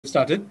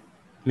Started?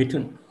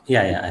 Mithun?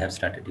 Yeah, I have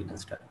started. You can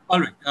start. All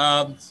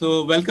right.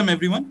 So welcome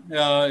everyone.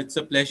 It's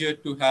a pleasure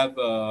to have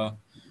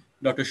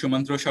Dr.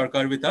 Sumantra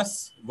Sarkar with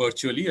us,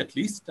 virtually at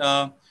least.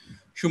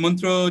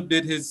 Sumantra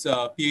did his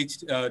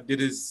PhD, did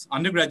his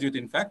undergraduate,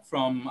 in fact,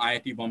 from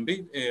IIT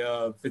Bombay,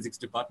 physics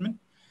department,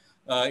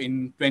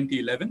 in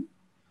 2011.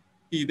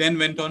 He then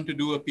went on to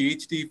do a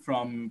PhD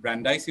from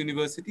Brandeis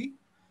University.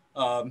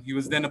 He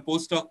was then a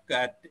postdoc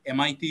at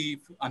MIT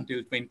until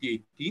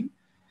 2018.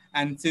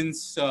 And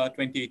since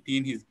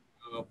 2018, he's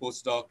a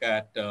postdoc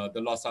at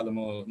the Los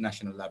Alamos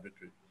National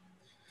Laboratory.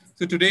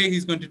 So today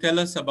he's going to tell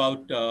us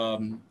about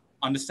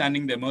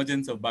understanding the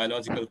emergence of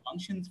biological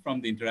functions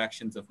from the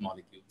interactions of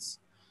molecules.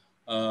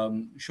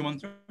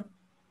 Shumantra?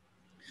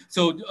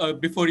 So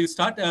before you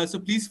start, so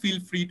please feel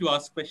free to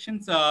ask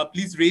questions.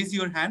 Please raise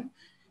your hand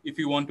if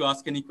you want to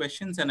ask any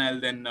questions, and I'll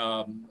then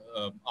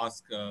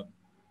ask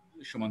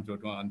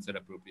Shumantra to answer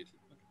appropriately.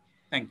 Okay.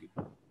 Thank you.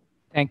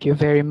 Thank you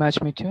very much,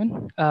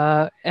 Mithun.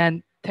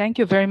 And thank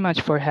you very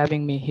much for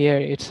having me here.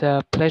 It's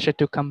a pleasure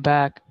to come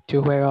back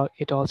to where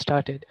it all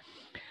started.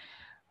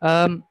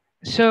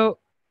 So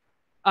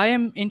I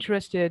am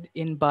interested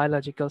in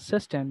biological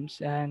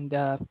systems, and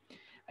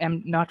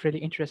I'm not really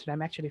interested.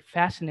 I'm actually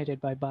fascinated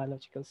by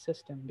biological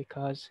system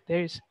because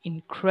there is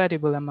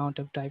incredible amount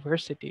of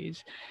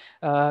diversities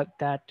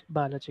that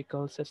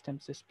biological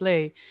systems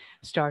display,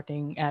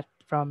 starting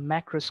from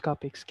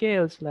macroscopic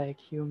scales like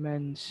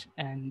humans,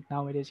 and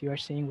nowadays you are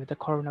seeing with the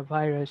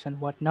coronavirus and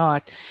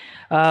whatnot,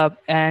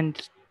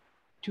 and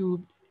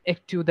to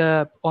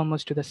the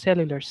almost to the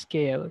cellular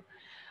scale.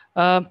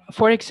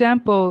 For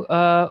example,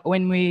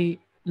 when we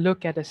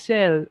look at a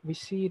cell, we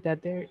see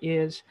that there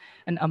is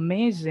an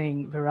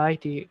amazing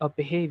variety of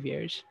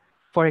behaviors.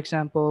 For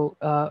example,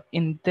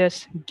 in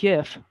this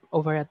GIF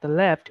over at the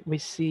left, we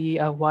see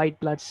a white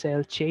blood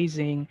cell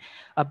chasing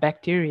a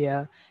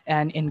bacteria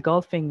and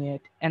engulfing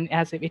it. And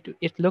as if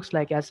it looks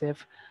like as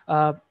if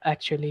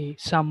actually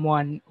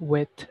someone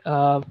with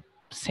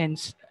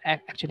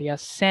actually a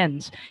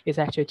sense is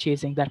actually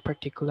chasing that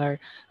particular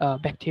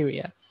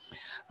bacteria.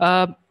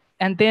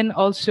 And then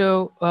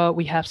also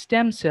we have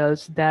stem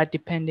cells that,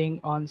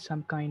 depending on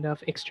some kind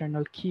of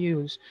external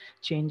cues,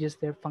 changes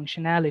their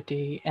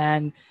functionality,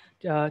 and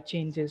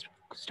changes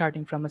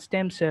starting from a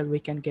stem cell, we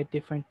can get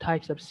different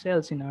types of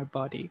cells in our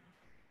body.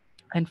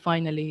 And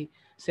finally,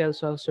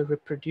 cells also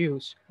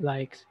reproduce,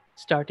 like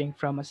starting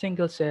from a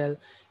single cell,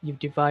 you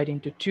divide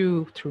into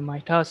two through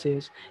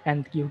mitosis,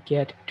 and you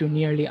get two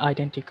nearly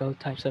identical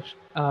types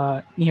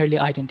of nearly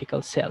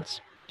identical cells.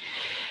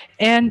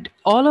 And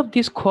all of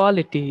these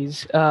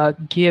qualities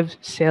give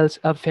cells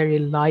a very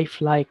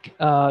lifelike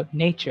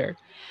nature.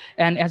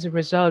 And as a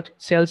result,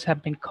 cells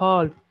have been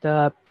called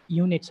the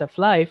units of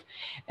life.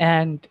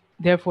 And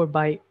therefore,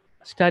 by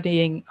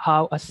studying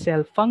how a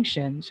cell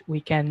functions,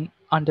 we can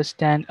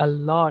understand a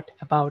lot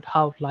about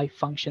how life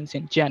functions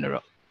in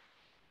general.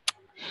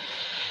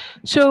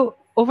 So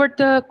over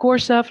the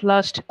course of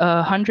last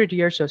 100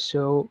 years or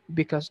so,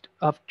 because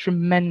of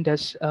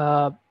tremendous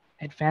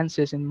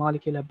advances in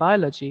molecular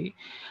biology,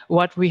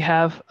 what we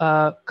have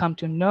come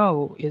to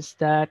know is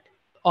that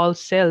all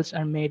cells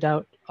are made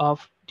out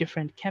of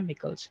different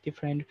chemicals,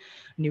 different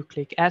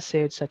nucleic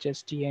acids such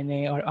as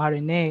DNA or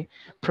RNA,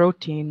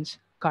 proteins,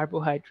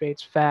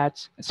 carbohydrates,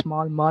 fats,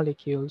 small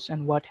molecules,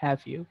 and what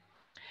have you.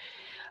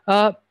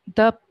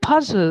 The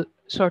puzzle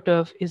sort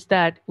of is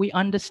that we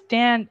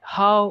understand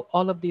how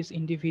all of these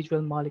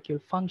individual molecule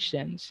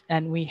functions,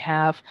 and we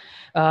have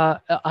an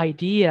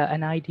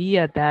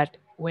idea that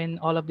when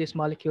all of these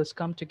molecules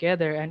come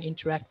together and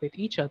interact with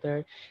each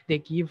other, they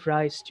give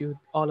rise to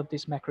all of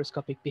this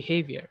macroscopic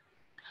behavior.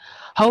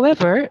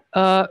 However,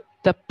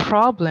 the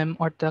problem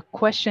or the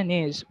question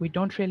is we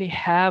don't really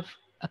have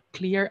a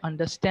clear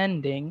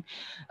understanding.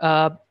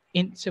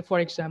 So for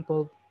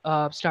example,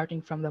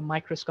 starting from the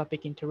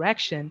microscopic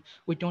interaction,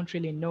 we don't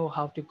really know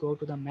how to go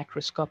to the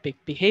macroscopic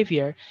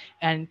behavior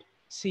and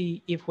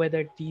see if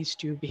whether these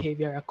two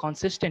behavior are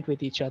consistent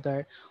with each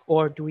other,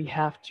 or do we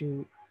have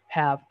to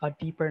have a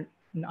deeper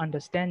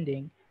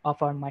understanding of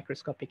our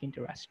microscopic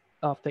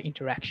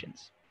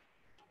interactions.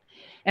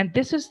 And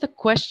this is the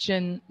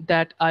question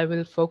that I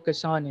will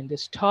focus on in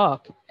this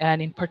talk.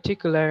 And in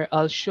particular,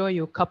 I'll show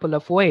you a couple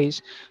of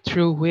ways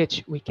through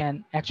which we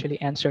can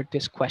actually answer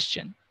this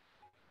question.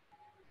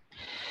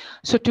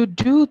 So to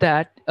do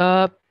that,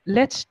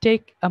 let's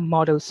take a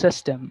model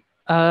system.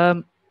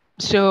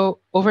 So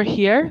over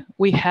here,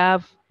 we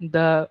have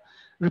the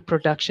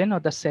reproduction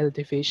or the cell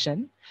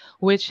division,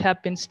 which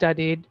have been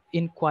studied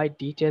in quite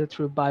detail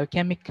through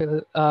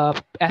biochemical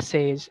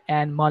assays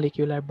and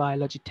molecular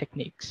biology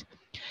techniques.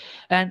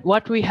 And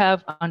what we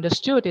have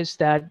understood is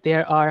that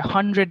there are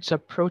hundreds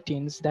of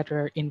proteins that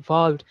are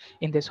involved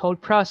in this whole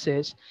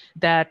process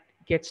that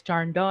gets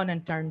turned on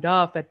and turned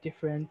off at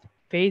different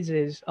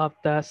phases of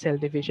the cell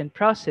division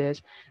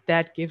process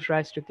that gives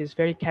rise to this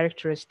very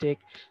characteristic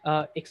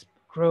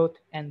growth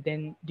and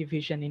then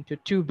division into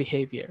two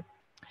behavior.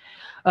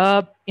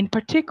 In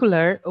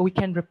particular, we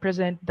can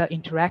represent the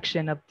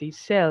interaction of these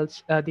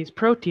cells, these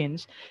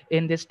proteins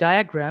in this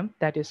diagram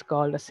that is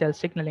called a cell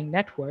signaling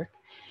network.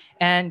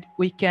 And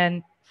we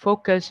can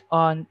focus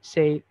on,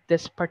 say,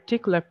 this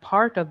particular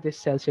part of this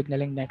cell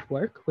signaling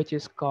network, which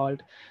is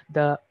called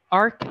the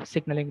ARC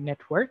signaling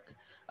network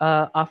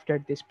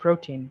after this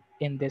protein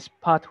in this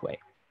pathway.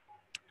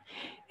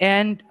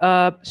 And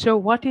so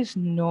what is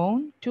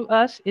known to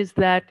us is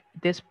that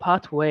this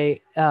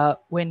pathway,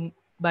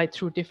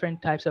 through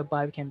different types of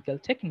biochemical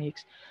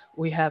techniques,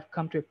 we have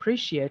come to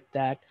appreciate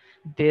that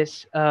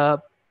this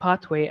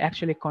pathway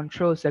actually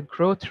controls the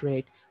growth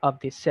rate of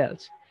these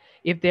cells.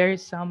 If there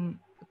is some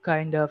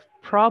kind of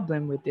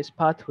problem with this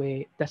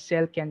pathway, the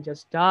cell can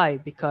just die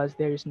because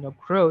there is no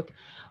growth,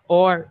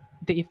 or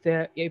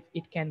if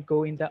it can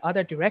go in the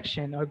other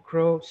direction or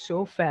grow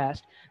so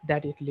fast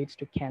that it leads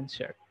to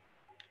cancer.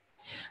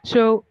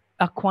 So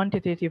a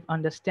quantitative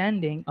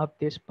understanding of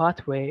this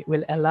pathway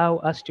will allow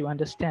us to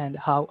understand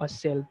how a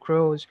cell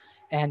grows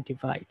and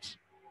divides.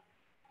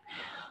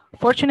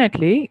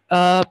 Fortunately,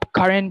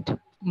 current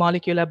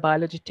molecular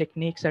biology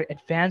techniques are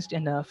advanced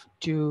enough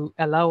to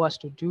allow us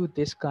to do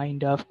this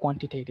kind of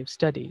quantitative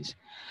studies.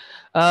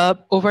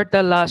 Over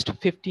the last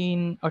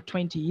 15 or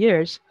 20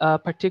 years, a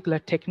particular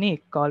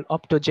technique called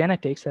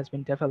optogenetics has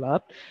been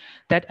developed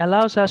that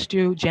allows us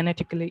to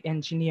genetically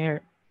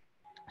engineer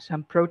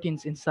some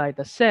proteins inside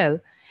the cell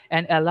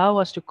and allow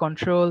us to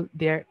control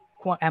their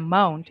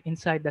amount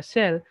inside the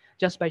cell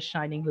just by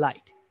shining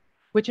light,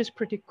 which is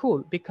pretty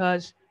cool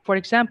because, for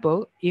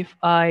example, if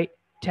I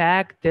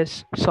tag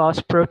this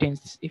source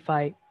proteins, if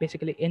I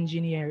basically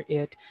engineer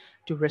it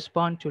to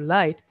respond to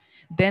light,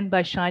 then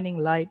by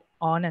shining light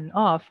on and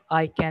off,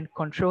 I can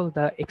control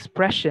the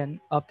expression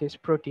of this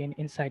protein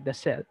inside the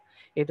cell.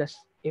 If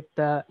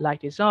the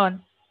light is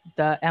on,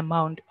 the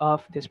amount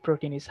of this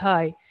protein is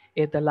high.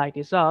 If the light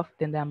is off,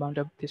 then the amount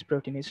of this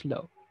protein is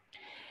low.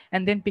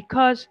 And then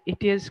because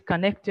it is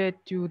connected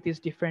to these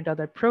different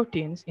other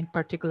proteins, in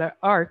particular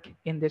ARC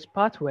in this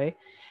pathway,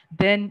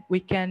 then we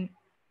can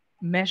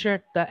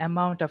measure the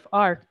amount of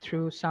ARC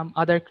through some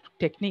other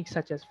techniques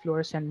such as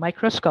fluorescent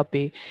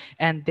microscopy,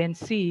 and then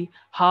see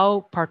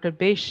how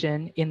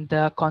perturbation in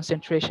the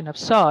concentration of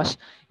sauce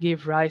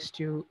give rise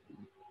to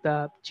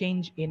the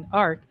change in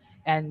ARC.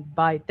 And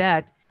by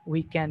that,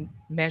 we can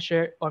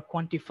measure or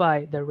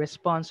quantify the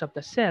response of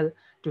the cell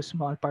to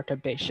small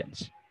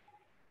perturbations.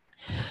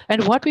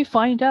 And what we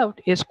find out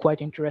is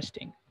quite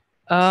interesting.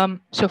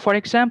 So for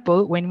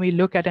example, when we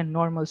look at a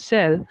normal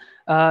cell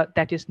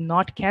that is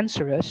not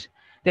cancerous,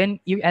 then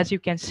as you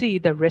can see,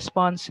 the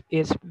response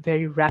is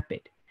very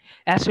rapid.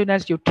 As soon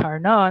as you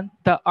turn on,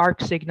 the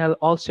ARC signal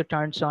also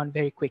turns on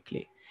very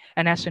quickly.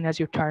 And as soon as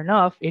you turn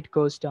off, it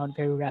goes down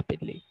very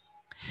rapidly.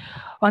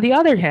 On the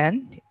other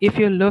hand, if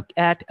you look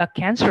at a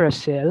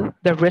cancerous cell,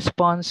 the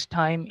response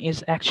time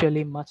is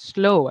actually much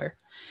slower.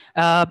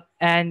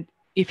 And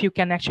if you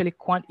can actually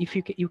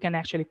you can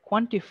actually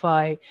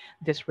quantify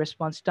this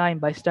response time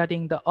by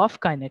studying the off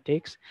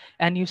kinetics,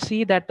 and you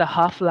see that the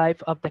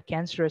half-life of the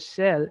cancerous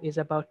cell is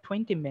about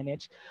 20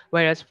 minutes,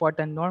 whereas for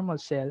the normal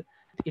cell,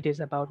 it is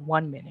about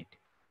 1 minute.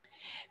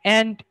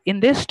 And in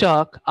this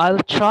talk, I'll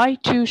try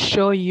to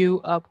show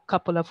you a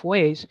couple of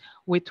ways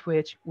with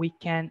which we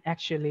can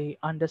actually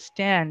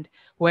understand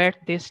where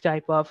this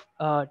type of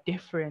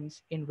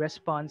difference in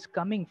response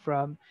coming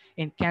from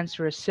in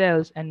cancerous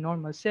cells and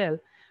normal cell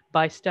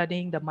by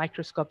studying the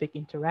microscopic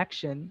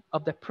interaction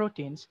of the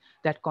proteins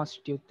that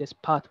constitute these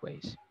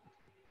pathways.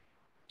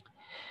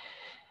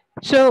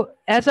 So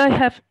as I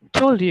have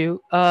told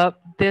you,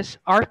 this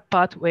ARC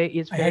pathway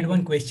is I had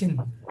one question.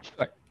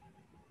 Sure.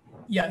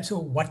 Yeah, so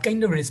what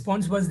kind of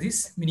response was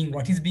this? Meaning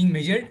what is being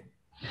measured?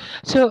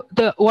 So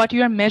what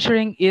you are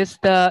measuring is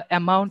the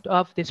amount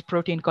of this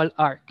protein called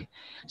ARC.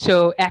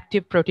 So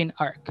active protein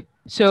ARC.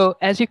 So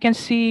as you can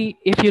see,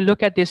 if you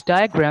look at this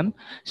diagram,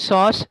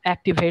 SOS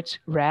activates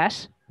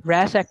RAS,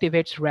 RAS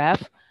activates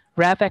RAF,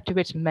 RAF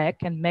activates MEC,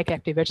 and MEC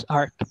activates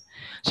ARC.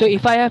 So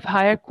if I have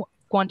higher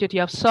quantity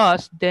of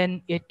SOS,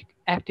 then it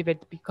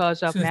activates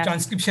because of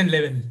transcription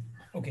level.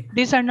 Okay.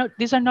 These are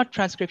not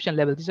transcription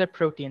level. These are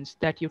proteins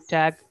that you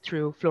tag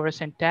through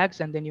fluorescent tags,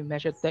 and then you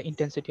measure the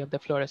intensity of the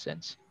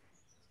fluorescence.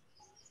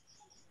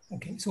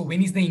 Okay. So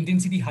when is the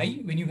intensity high?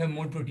 When you have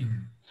more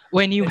protein?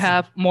 When you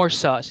have more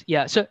sauce,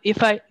 yeah. So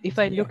if I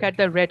look at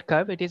the red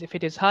curve, if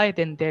it is high,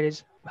 then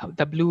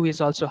the blue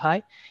is also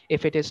high.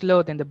 If it is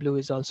low, then the blue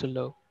is also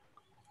low.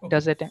 Okay.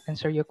 Does that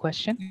answer your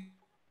question?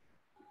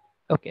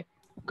 Okay,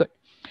 good.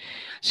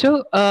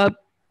 So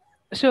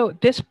so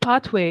this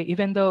pathway,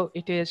 even though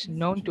it is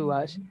known to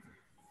us,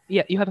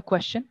 yeah, you have a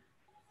question?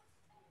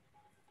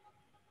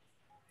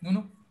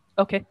 No.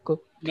 Okay,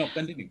 cool. No,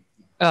 continue.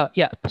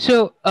 Yeah,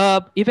 so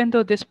even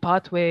though this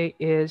pathway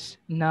is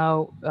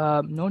now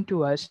known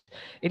to us,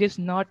 it was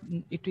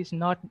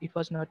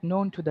not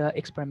known to the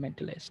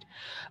experimentalist.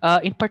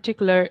 In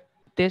particular,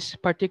 this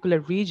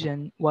particular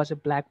region was a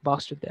black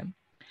box to them.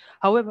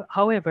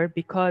 However,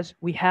 because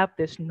we have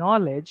this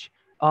knowledge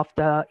of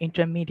the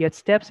intermediate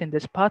steps in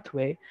this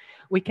pathway,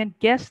 we can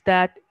guess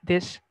that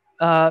this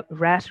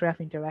RAS-RAF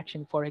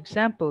interaction, for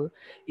example,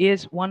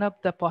 is one of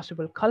the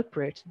possible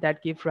culprits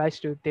that give rise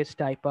to this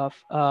type of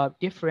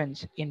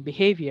difference in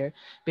behavior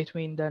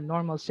between the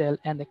normal cell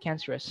and the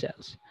cancerous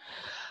cells.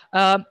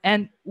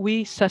 And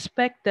we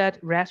suspect that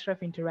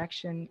RAS-RAF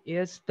interaction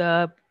is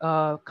the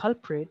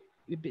culprit.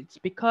 It's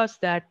because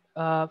that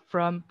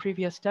from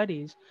previous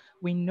studies,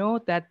 we know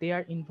that they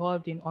are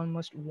involved in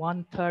almost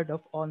 1/3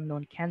 of all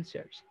known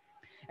cancers.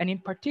 And in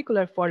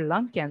particular for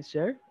lung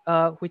cancer,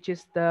 which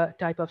is the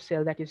type of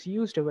cell that is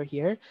used over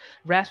here,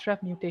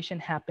 RAS-RAF mutation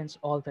happens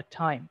all the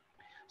time.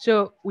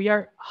 So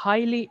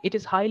it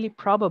is highly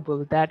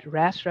probable that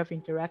RAS-RAF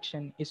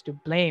interaction is to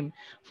blame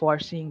for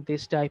seeing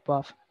this type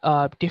of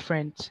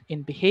difference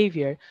in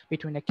behavior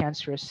between a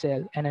cancerous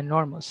cell and a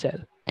normal cell.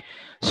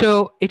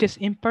 So it is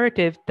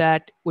imperative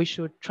that we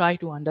should try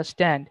to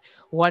understand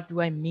what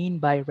do I mean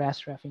by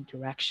RAS-RAF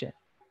interaction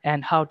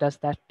and how does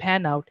that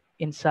pan out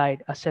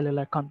inside a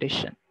cellular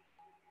condition.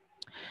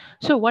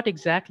 So what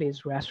exactly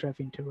is RAS-RAF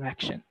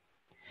interaction?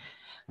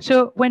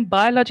 So when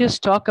biologists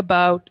talk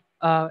about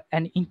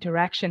an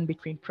interaction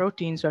between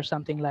proteins or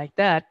something like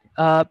that,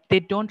 they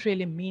don't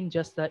really mean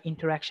just the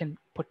interaction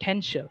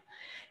potential.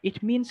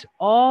 It means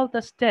all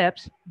the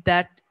steps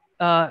that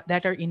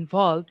are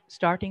involved,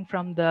 starting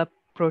from the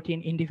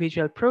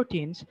individual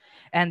proteins,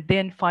 and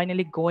then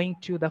finally going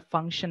to the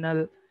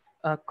functional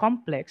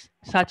complex,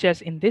 such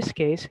as in this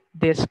case,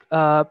 this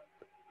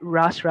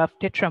RAS-RAF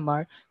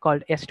tetramer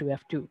called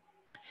S2F2.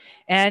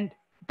 And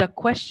the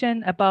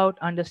question about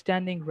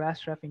understanding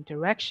RAS-RAF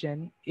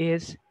interaction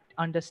is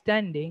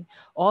understanding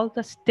all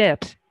the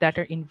steps that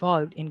are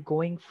involved in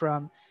going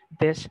from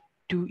this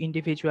two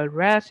individual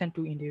RAS and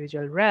two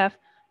individual RAF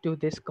to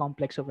this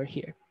complex over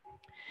here.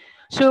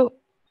 So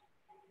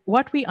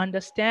what we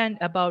understand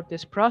about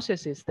this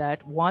process is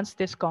that once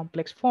this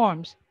complex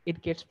forms,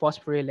 it gets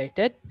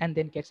phosphorylated and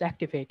then gets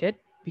activated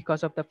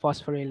because of the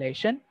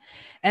phosphorylation.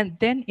 And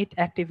then it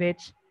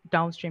activates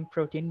downstream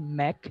protein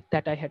MEC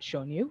that I had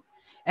shown you.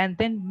 And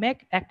then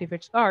MEC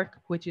activates ARC,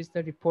 which is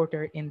the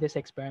reporter in this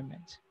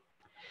experiment.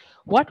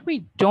 What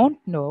we don't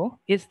know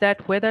is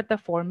that whether the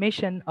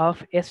formation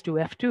of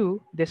S2F2,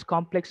 this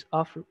complex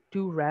of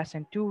 2 RAS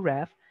and 2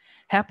 RAF,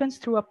 happens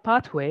through a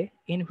pathway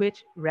in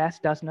which RAS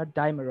does not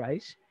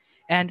dimerize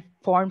and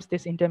forms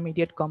this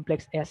intermediate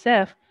complex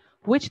SF,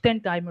 which then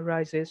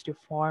dimerizes to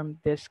form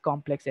this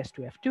complex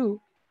S2F2,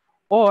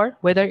 or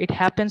whether it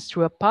happens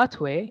through a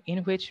pathway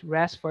in which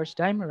RAS first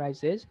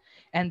dimerizes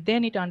and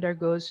then it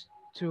undergoes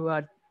through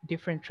a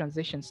different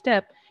transition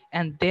step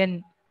and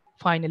then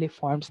finally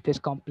forms this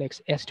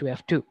complex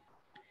S2F2.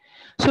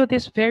 So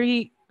this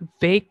very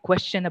vague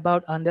question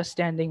about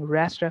understanding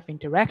RAS-RAF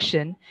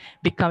interaction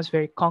becomes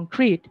very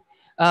concrete,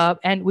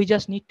 and we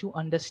just need to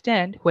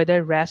understand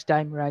whether RAS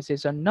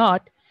dimerizes or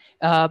not,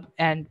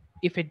 and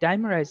if it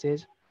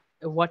dimerizes,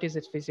 what is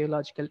its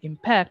physiological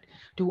impact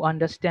to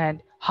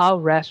understand how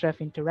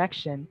RAS-RAF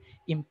interaction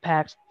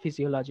impacts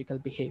physiological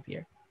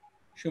behavior.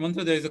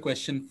 Sumantra, there is a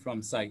question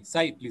from Sai.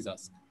 Sai, please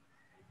ask.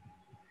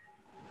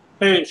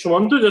 Hey,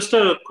 Sumantra, just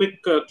a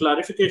quick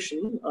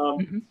clarification.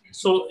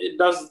 So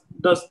does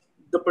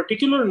the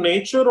particular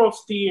nature of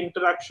the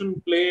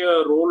interaction play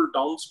a role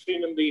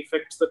downstream in the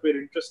effects that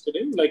we're interested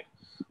in? Like,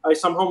 I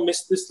somehow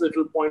missed this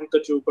little point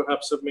that you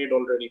perhaps have made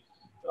already.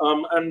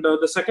 And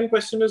the second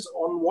question is,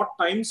 on what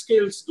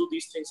timescales do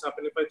these things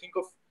happen? If I think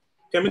of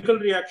chemical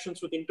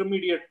reactions with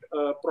intermediate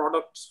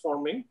products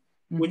forming,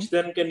 which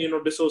then can,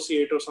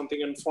 dissociate or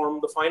something and form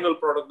the final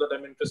product that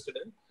I'm interested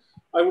in,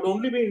 I would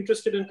only be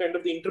interested in kind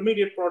of the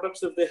intermediate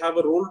products if they have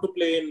a role to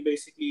play in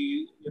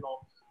basically,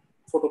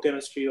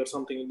 photochemistry or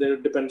something. There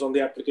depends on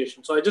the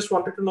application. So I just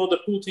wanted to know the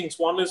two things.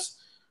 One is,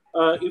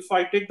 if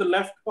I take the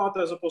left path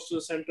as opposed to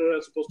the center,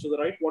 as opposed to the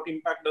right, what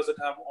impact does it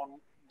have on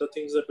the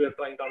things that we are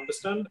trying to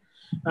understand?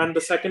 And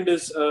the second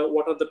is,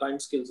 what are the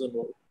timescales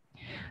involved?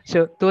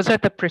 So those are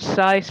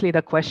precisely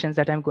the questions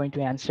that I'm going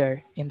to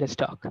answer in this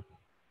talk.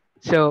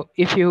 So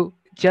if you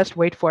just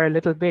wait for a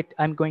little bit,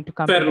 I'm going to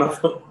come. Fair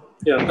enough.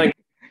 Yeah, thank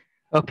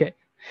you. Okay.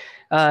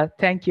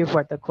 Thank you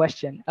for the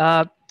question.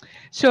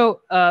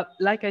 So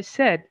like I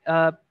said,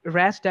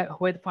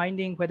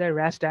 finding whether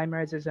RAS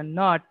dimerizes or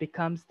not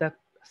becomes the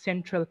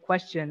central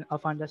question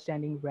of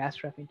understanding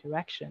RAS-RAF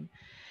interaction.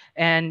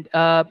 And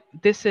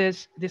this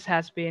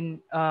has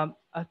been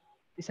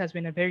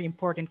a very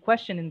important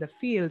question in the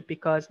field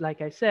because,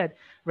 like I said,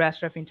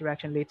 RAS-RAF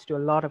interaction leads to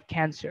a lot of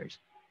cancers.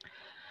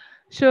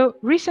 So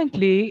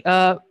recently,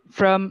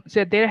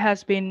 there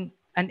has been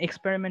an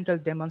experimental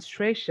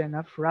demonstration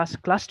of RAS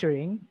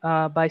clustering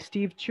by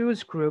Steve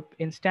Chu's group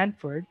in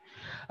Stanford,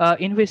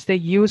 in which they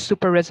use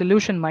super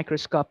resolution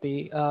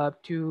microscopy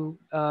to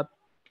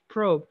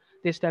probe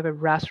this type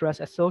of RAS-RAS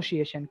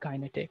association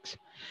kinetics.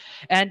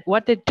 And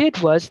what they did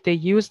was they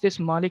used this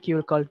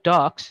molecule called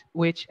DOX,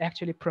 which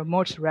actually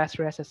promotes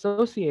RAS-RAS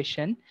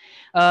association,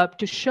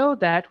 to show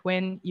that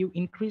when you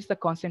increase the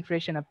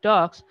concentration of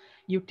DOX,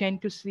 you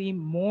tend to see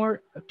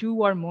two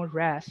or more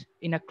RAS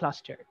in a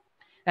cluster.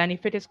 And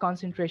if its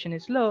concentration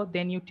is low,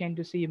 then you tend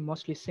to see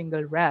mostly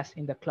single RAS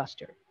in the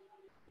cluster.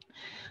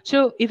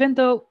 So even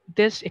though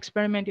this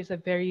experiment is a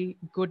very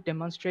good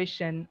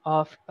demonstration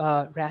of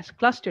RAS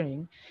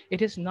clustering,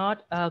 it is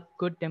not a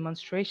good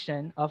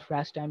demonstration of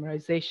RAS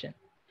dimerization.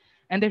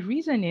 And the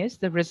reason is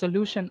the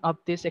resolution of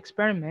this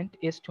experiment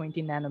is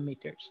 20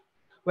 nanometers,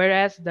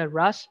 whereas the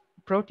RAS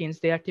proteins,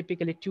 they are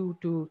typically 2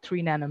 to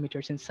 3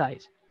 nanometers in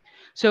size.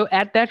 So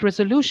at that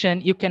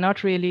resolution, you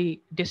cannot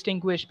really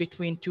distinguish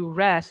between two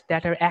RAS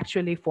that are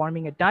actually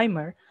forming a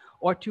dimer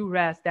or two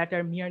RAS that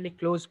are merely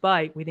close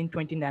by within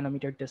 20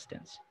 nanometer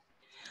distance.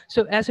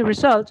 So as a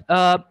result,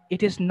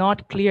 it is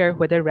not clear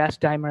whether RAS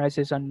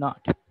dimerizes or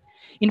not.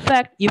 In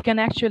fact, you can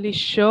actually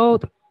show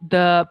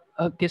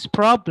this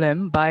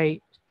problem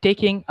by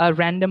taking a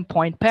random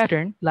point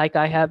pattern like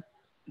I have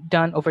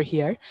done over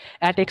here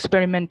at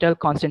experimental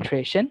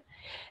concentration.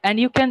 And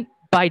you can,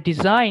 by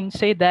design,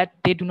 say that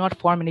they do not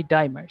form any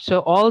dimer. So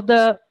all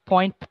the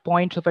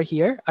points over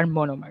here are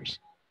monomers.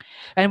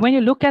 And when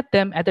you look at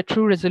them at the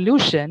true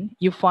resolution,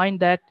 you find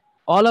that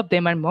all of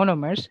them are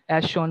monomers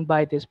as shown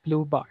by these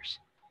blue bars.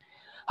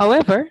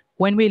 However,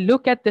 when we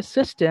look at the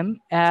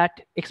system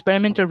at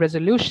experimental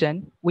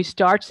resolution, we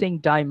start seeing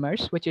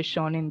dimers, which is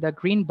shown in the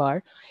green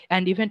bar,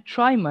 and even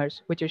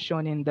trimers, which is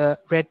shown in the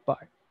red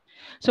bar.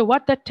 So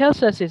what that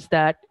tells us is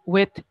that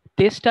with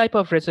this type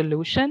of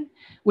resolution,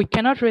 we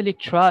cannot really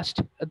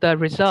trust the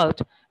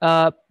result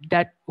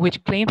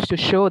which claims to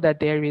show that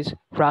there is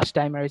RAS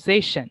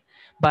dimerization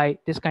by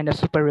this kind of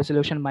super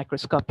resolution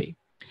microscopy.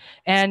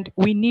 And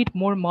we need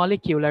more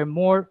molecular,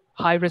 more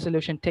high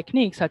resolution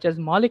techniques such as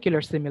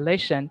molecular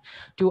simulation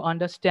to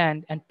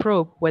understand and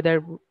probe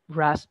whether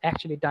RAS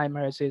actually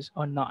dimerizes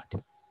or not.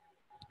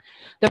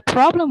 The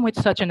problem with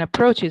such an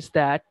approach is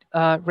that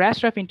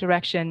RAS-RAF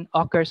interaction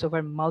occurs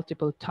over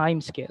multiple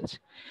timescales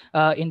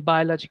in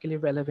biologically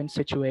relevant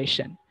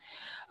situation.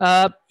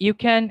 You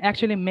can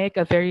actually make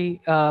a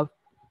very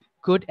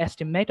good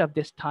estimate of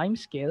this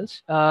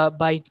timescales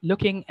by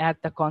looking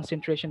at the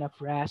concentration of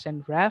RAS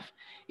and RAF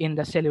in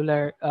the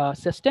cellular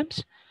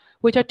systems,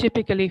 which are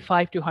typically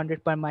 5 to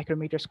 100 per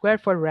micrometer square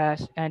for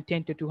RAS and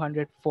 10 to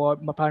 200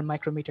 per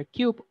micrometer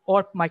cube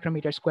or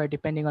micrometer square,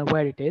 depending on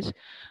where it is,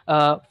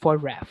 for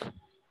RAF.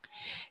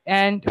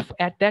 And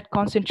at that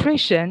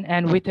concentration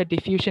and with a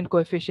diffusion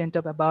coefficient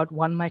of about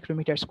 1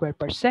 micrometer square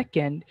per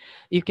second,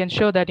 you can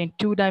show that in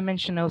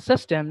two-dimensional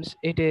systems,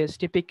 it is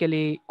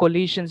typically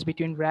collisions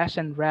between RAS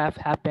and RAF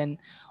happen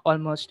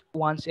almost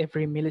once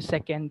every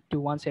millisecond to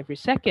once every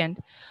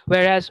second,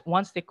 whereas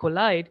once they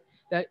collide,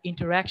 the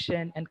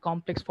interaction and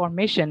complex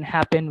formation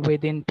happen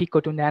within pico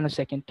to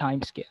nanosecond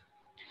time scale.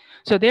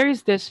 So there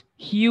is this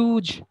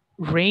huge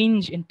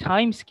range in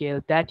time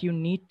scale that you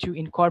need to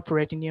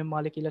incorporate in your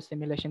molecular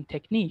simulation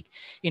technique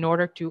in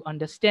order to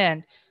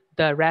understand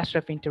the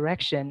RAS-RAF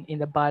interaction in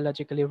the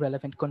biologically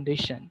relevant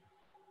condition.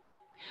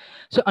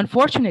 So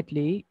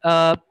unfortunately,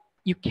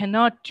 you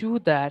cannot do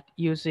that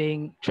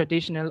using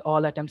traditional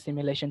all-atom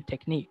simulation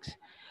techniques.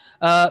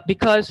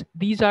 Because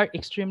these are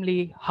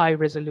extremely high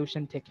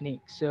resolution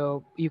techniques.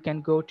 So you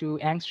can go to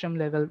angstrom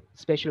level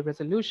spatial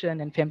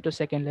resolution and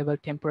femtosecond level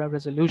temporal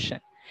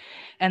resolution.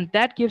 And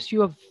that gives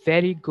you a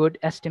very good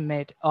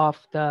estimate of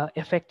the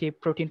effective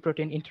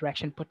protein-protein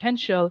interaction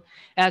potential,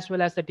 as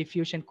well as the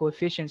diffusion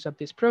coefficients of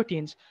these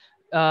proteins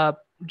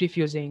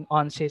diffusing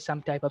on, say,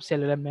 some type of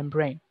cellular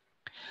membrane.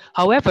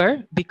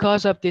 However,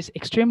 because of this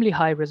extremely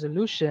high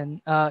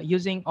resolution,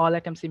 using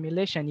all-atom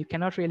simulation, you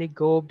cannot really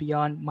go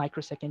beyond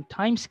microsecond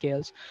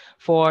timescales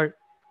for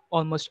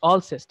almost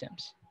all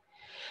systems.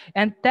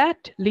 And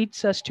that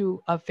leads us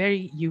to a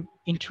very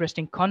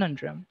interesting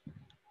conundrum.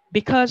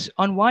 Because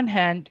on one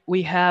hand,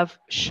 we have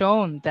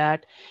shown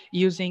that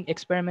using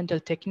experimental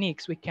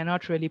techniques, we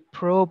cannot really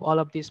probe all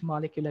of these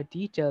molecular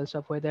details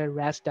of whether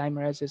RAS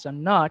dimerizes or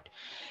not.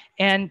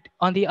 And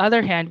on the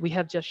other hand, we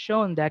have just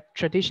shown that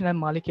traditional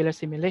molecular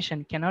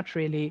simulation cannot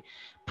really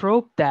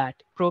probe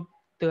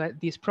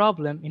this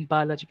problem in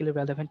biologically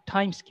relevant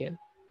timescale.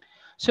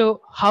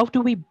 So how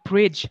do we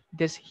bridge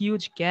this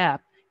huge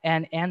gap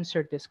and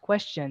answer this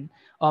question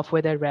of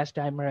whether RAS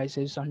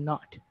dimerizes or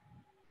not?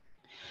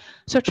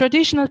 So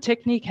traditional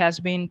technique has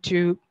been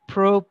to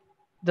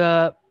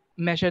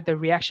measure the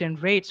reaction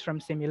rates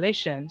from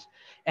simulations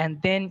and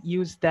then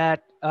use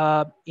that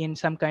in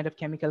some kind of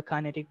chemical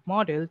kinetic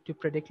model to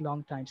predict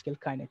long timescale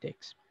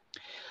kinetics.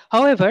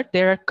 However,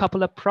 there are a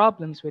couple of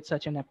problems with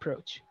such an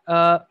approach.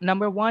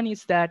 Number one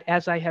is that,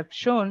 as I have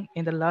shown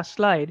in the last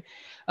slide,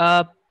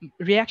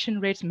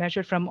 reaction rates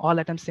measured from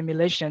all-atom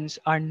simulations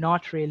are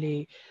not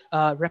really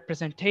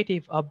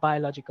representative of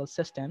biological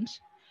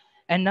systems.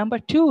 And number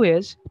two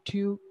is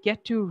to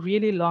get to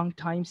really long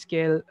time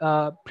scale,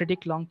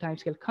 predict long time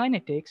scale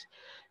kinetics,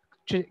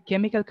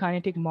 chemical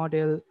kinetic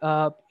model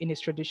in its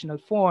traditional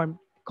form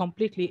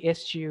completely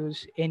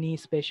eschews any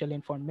spatial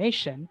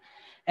information.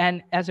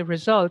 And as a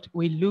result,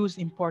 we lose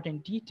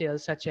important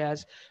details such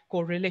as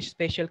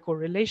spatial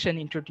correlation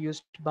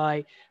introduced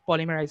by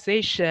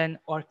polymerization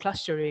or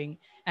clustering,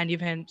 and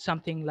even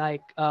something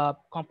like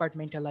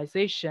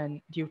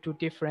compartmentalization due to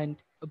different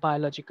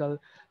biological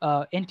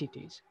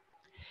entities.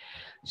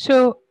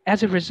 So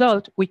as a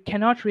result, we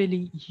cannot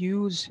really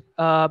use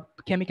a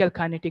chemical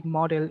kinetic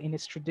model in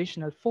its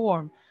traditional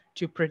form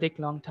to predict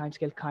long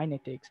timescale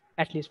kinetics,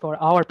 at least for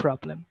our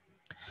problem.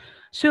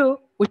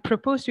 So we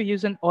propose to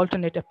use an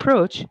alternate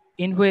approach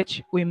in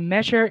which we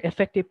measure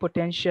effective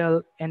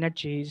potential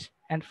energies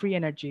and free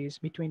energies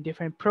between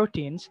different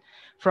proteins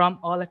from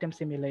all atom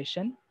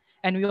simulation.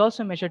 And we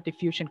also measure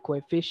diffusion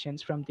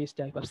coefficients from this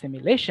type of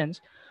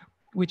simulations,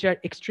 which are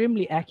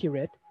extremely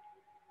accurate,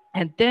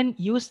 and then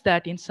use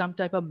that in some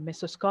type of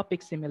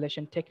mesoscopic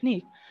simulation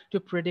technique to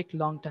predict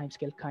long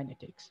timescale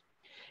kinetics.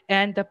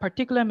 And the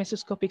particular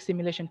mesoscopic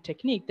simulation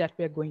technique that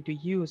we're going to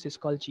use is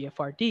called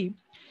GFRD.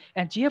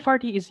 And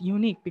GFRD is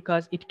unique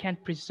because it can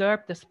preserve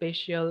the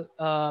spatial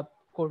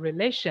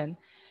correlation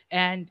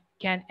and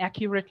can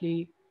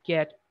accurately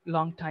get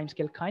long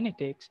timescale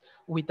kinetics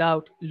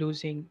without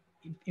losing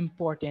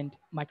important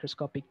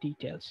microscopic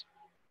details.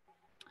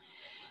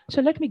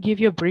 So let me give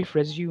you a brief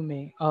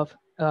resume of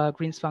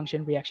Green's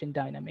function reaction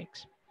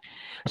dynamics.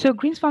 So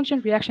Green's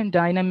function reaction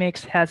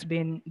dynamics has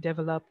been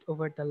developed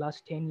over the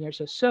last 10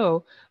 years or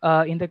so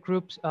in the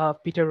groups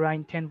of Peter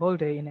Rijn ten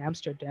Wolde in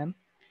Amsterdam.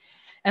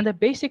 And the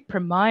basic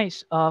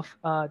premise of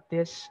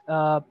this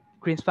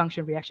Green's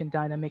function reaction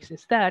dynamics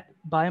is that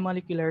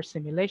biomolecular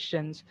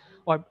simulations,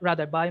 or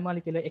rather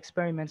biomolecular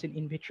experiments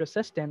in vitro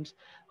systems,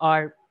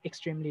 are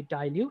extremely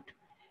dilute,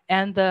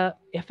 and the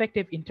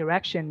effective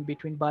interaction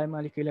between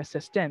biomolecular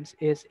systems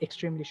is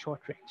extremely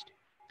short-ranged.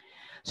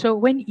 So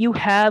when you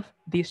have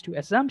these two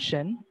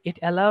assumptions, it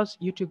allows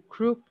you to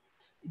group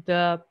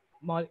the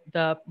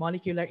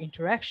molecular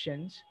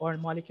interactions or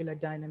molecular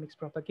dynamics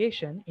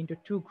propagation into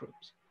two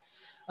groups.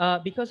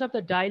 Because of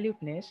the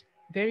diluteness,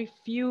 very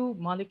few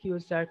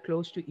molecules are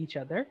close to each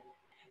other.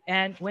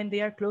 And when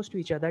they are close to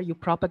each other, you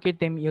propagate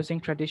them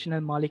using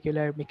traditional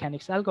molecular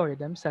mechanics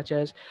algorithms, such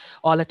as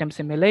all-atom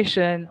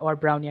simulation or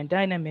Brownian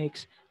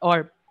dynamics,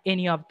 or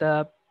any of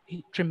the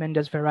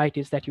tremendous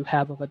varieties that you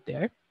have over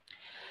there.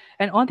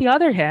 And on the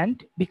other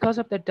hand, because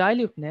of the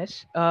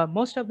diluteness,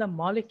 most of the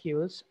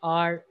molecules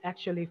are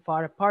actually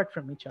far apart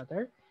from each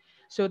other,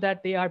 so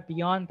that they are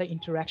beyond the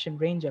interaction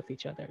range of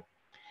each other.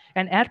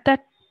 And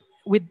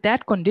with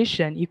that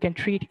condition, you can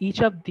treat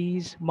each of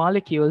these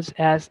molecules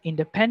as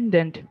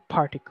independent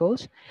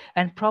particles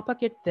and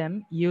propagate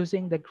them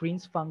using the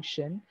Green's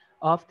function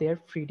of their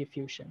free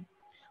diffusion,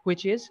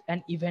 which is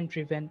an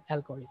event-driven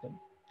algorithm.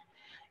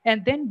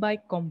 And then by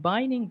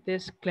combining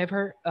this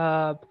cleverly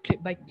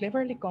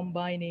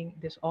combining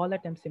this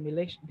all-atom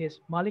simulation, this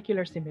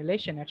molecular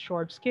simulation at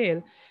short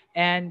scale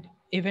and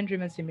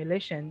event-driven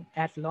simulation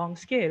at long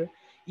scale,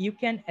 you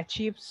can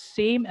achieve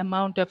same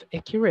amount of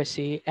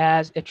accuracy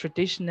as a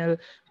traditional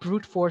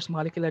brute force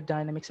molecular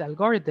dynamics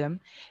algorithm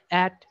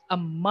at a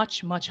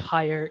much, much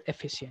higher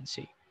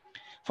efficiency.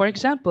 For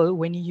example,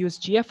 when you use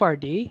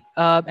GFRD,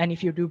 and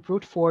if you do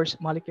brute force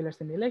molecular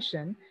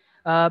simulation,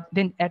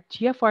 then at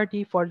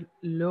GFRD for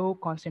low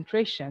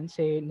concentration,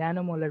 say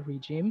nanomolar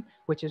regime,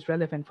 which is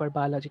relevant for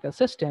biological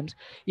systems,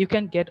 you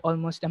can get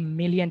almost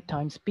 1,000,000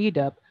 times speed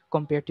up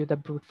compared to the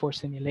brute force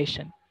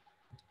simulation,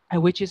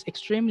 which is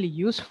extremely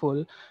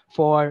useful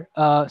for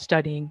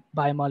studying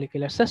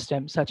biomolecular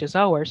systems such as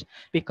ours,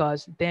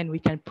 because then we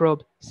can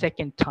probe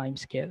second time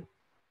scale.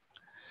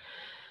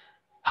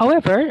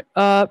 However,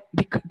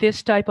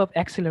 this type of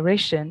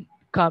acceleration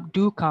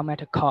do come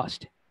at a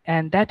cost.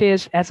 And that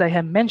is, as I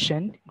have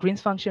mentioned,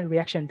 Green's function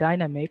reaction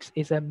dynamics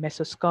is a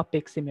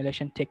mesoscopic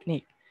simulation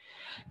technique.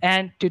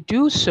 And to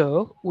do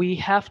so, we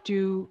have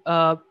to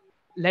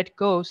let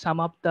go some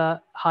of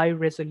the high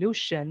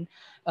resolution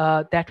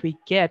that we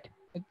get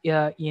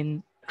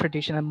in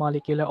traditional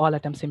molecular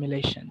all-atom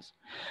simulations.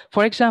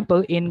 For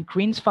example, in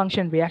Green's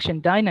function reaction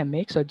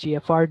dynamics, or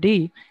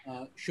GFRD.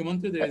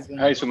 Sumantra, there is one.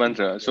 Hi,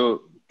 Sumantra.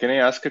 So can I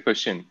ask a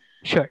question?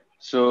 Sure.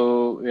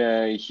 So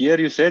here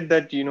you said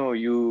that,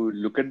 you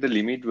look at the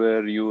limit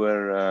where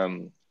your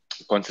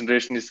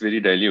concentration is very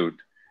dilute.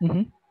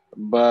 Mm-hmm.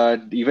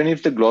 But even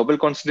if the global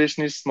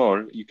concentration is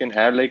small, you can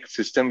have like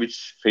system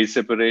which phase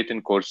separate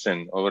and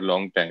coarsen over a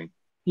long time.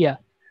 Yeah.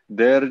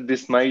 There,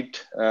 this may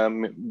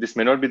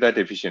not be that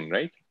efficient,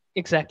 right?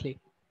 Exactly.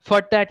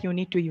 For that, you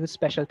need to use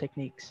special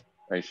techniques.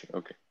 I see.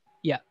 Okay.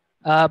 Yeah.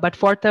 But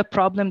for the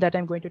problem that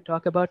I'm going to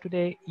talk about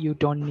today, you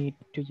don't need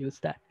to use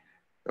that.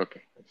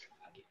 Okay.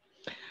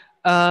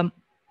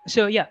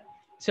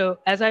 So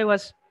as I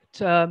was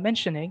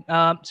mentioning,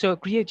 so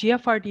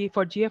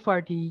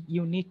GFRD,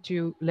 you need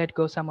to let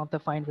go some of the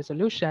fine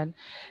resolution.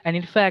 And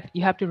in fact,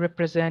 you have to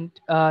represent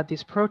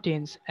these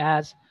proteins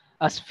as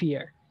a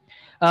sphere.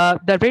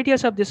 The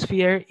radius of the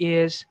sphere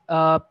is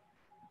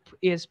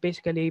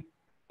basically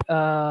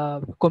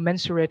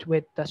commensurate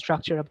with the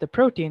structure of the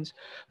proteins.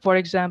 For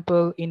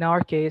example, in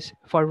our case,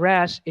 for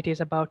RAS, it is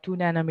about 2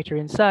 nanometer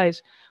in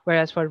size,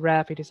 whereas for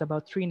RAF, it is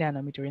about 3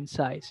 nanometer in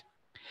size.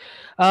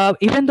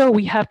 Even though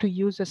we have to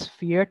use a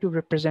sphere to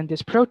represent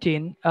this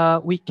protein,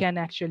 we can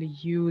actually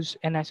use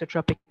an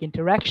isotropic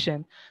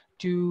interaction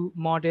to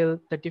model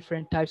the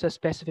different types of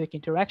specific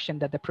interaction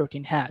that the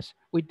protein has.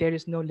 There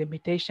is no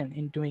limitation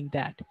in doing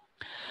that.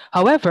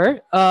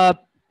 However,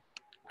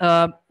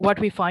 what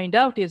we find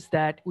out is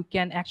that we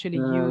can actually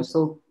use.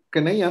 So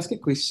can I ask a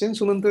question,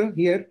 Sumantra,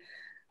 here?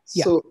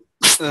 Yeah. So,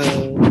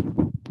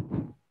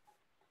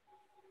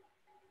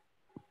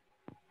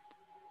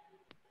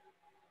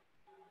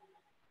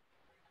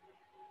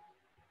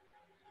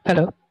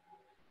 Hello.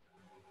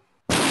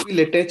 will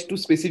attach to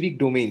specific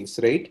domains,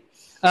 right?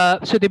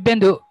 So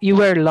Dibyendu, you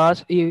were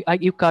lost.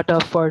 You cut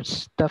off for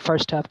the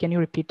first half. Can you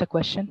repeat the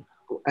question?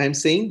 I'm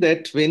saying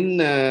that when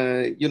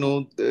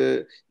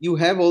you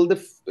have all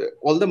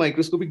the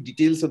microscopic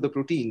details of the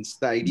proteins,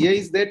 the idea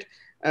is that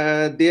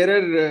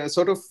there are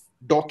sort of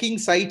docking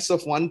sites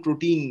of one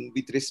protein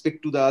with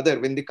respect to the other.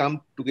 When they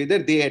come together,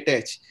 they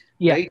attach.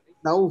 Yeah. Right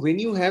now, when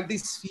you have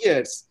these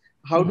spheres,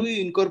 how do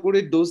you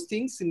incorporate those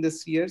things in the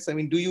spheres? I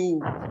mean, do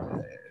you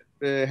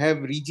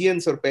have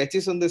regions or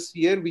patches on the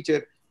sphere which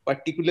are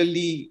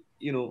particularly,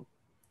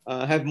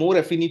 have more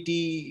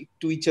affinity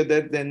to each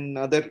other than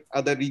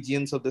other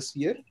regions of the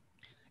sphere?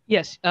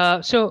 Yes.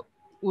 So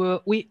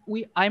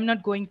I'm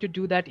not going to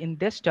do that in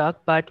this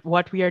talk, but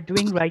what we are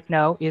doing right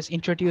now is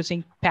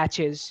introducing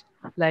patches.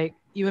 Like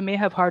you may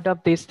have heard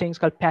of these things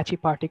called patchy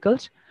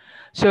particles.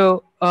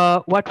 So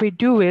what we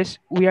do is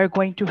we are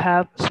going to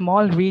have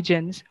small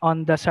regions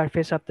on the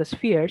surface of the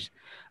spheres,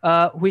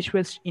 which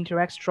will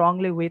interact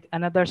strongly with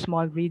another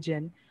small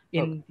region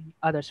in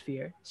the other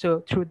sphere.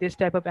 So through this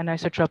type of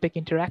anisotropic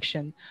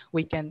interaction,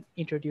 we can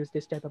introduce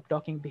this type of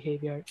docking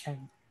behavior and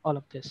all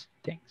of these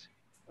things.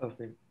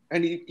 Okay.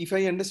 And if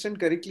I understand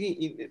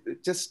correctly,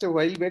 just a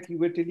while back you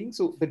were telling,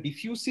 so the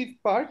diffusive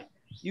part,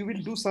 you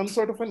will do some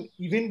sort of an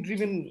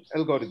event-driven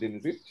algorithm,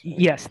 is it?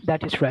 Yes,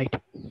 that is right.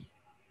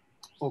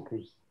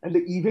 Okay. And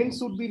the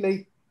events would be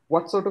like,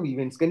 what sort of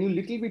events? Can you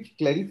little bit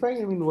clarify?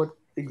 I mean, what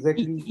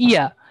exactly?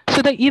 Yeah.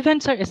 So the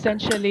events are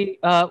essentially,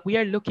 we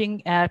are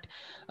looking at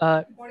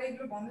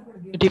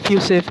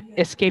diffusive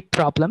escape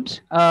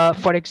problems.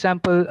 For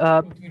example,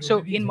 so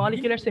in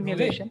molecular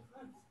simulation,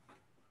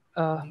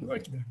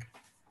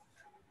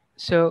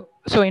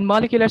 So in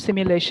molecular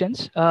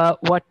simulations,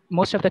 what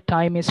most of the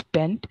time is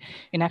spent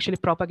in actually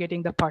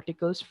propagating the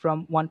particles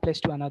from one place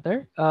to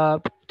another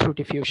through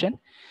diffusion.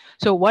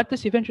 So what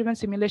this event-driven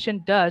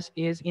simulation does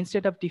is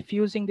instead of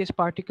diffusing this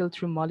particle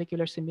through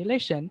molecular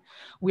simulation,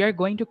 we are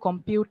going to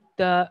compute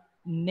the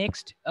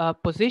next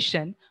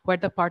position where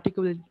the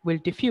particle will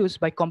diffuse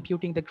by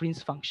computing the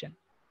Green's function.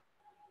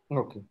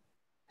 Okay.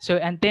 So,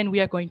 and then we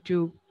are going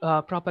to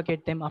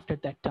propagate them after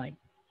that time.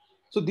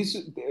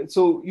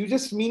 So you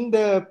just mean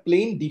the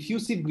plain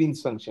diffusive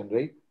Green's function,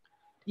 right?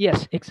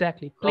 Yes,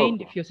 exactly. Plain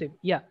diffusive.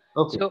 Yeah.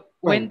 Okay. So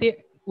when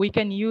we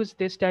can use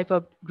this type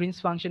of Green's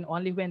function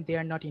only when they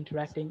are not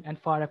interacting and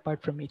far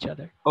apart from each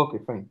other. Okay,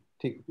 fine.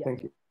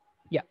 Thank you.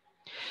 Yeah.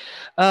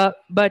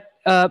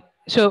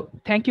 So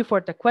thank you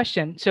for the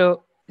question.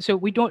 So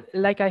we don't,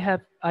 like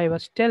I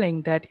was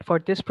telling that for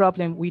this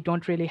problem, we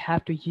don't really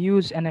have to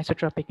use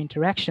anisotropic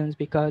interactions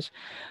because,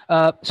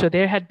 so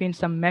there had been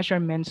some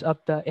measurements of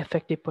the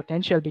effective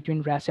potential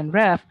between RAS and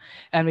RAF,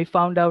 and we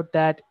found out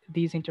that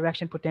these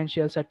interaction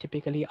potentials are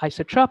typically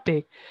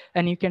isotropic,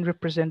 and you can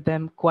represent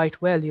them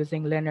quite well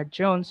using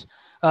Leonard-Jones,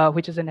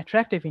 which is an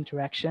attractive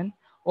interaction,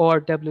 or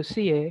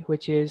WCA,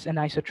 which is an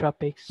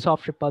isotropic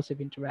soft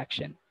repulsive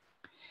interaction.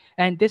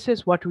 And this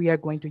is what we are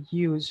going to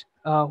use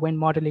when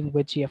modeling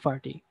with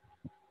GFRD.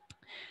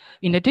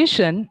 In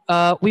addition,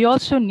 we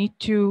also need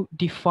to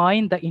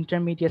define the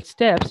intermediate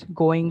steps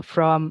going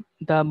from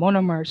the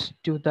monomers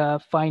to the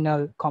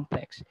final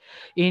complex.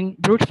 In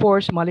brute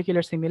force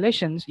molecular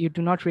simulations, you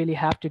do not really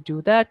have to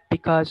do that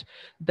because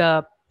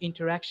the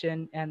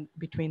interaction and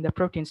between the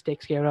proteins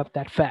takes care of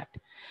that fact.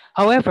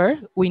 However,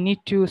 we need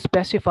to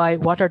specify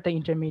what are the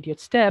intermediate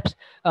steps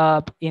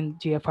in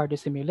GFRD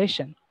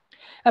simulation.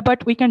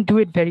 But we can do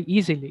it very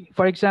easily.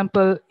 For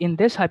example, in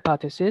this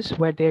hypothesis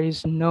where there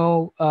is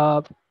no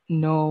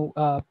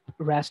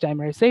RAS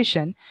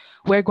dimerization,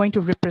 we're going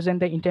to represent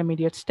the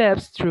intermediate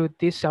steps through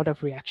this sort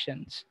of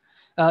reactions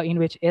in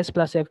which S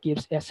plus F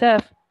gives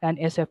SF and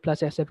SF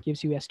plus SF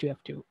gives you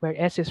S2F2, where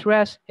S is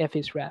RAS, F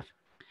is RAF.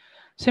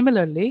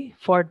 Similarly,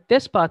 for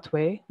this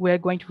pathway, we're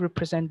going to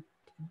represent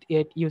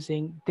it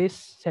using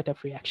this set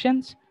of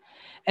reactions.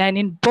 And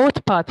in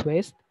both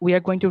pathways, we are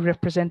going to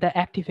represent the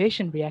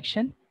activation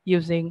reaction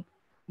using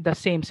the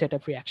same set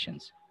of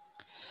reactions.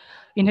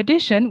 In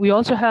addition, we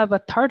also have a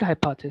third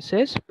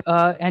hypothesis.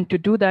 And to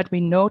do that,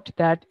 we note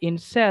that in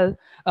cell,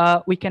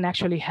 we can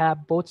actually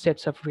have both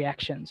sets of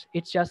reactions.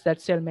 It's just that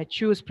cell may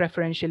choose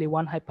preferentially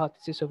one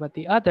hypothesis over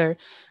the other,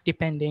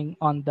 depending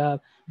on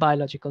the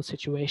biological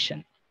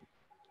situation.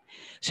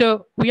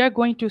 So we are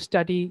going to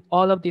study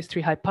all of these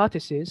three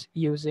hypotheses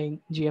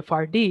using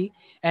GFRD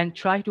and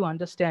try to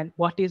understand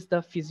what is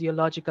the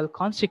physiological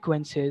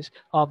consequences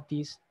of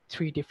these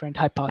three different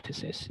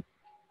hypotheses.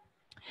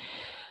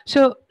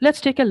 So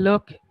let's take a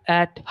look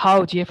at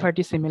how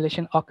GFRD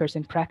simulation occurs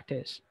in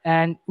practice.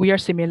 And we are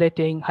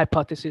simulating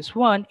hypothesis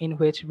 1 in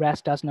which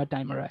RAS does not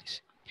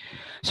dimerize.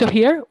 So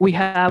here we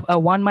have a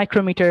 1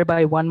 micrometer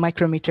by 1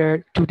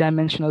 micrometer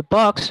two-dimensional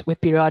box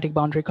with periodic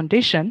boundary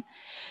condition.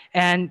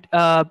 And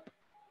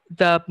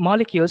the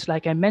molecules,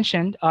 like I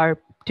mentioned, are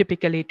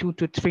typically 2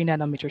 to 3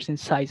 nanometers in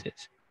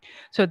sizes.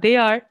 So they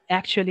are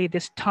actually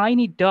this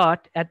tiny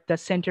dot at the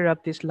center of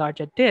this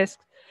larger disk.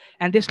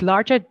 And these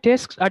larger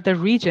disks are the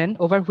region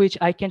over which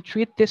I can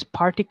treat this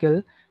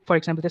particle, for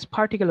example, this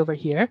particle over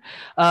here,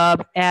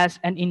 as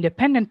an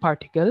independent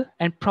particle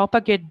and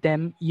propagate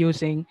them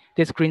using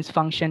this Green's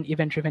function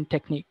event-driven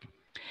technique.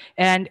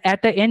 And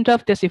at the end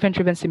of this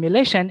event-driven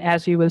simulation,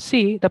 as you will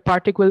see, the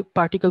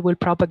particle will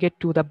propagate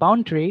to the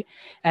boundary,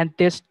 and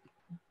this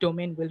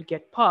domain will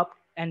get popped,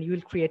 and you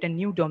will create a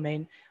new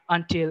domain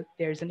until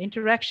there is an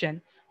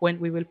interaction when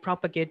we will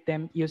propagate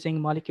them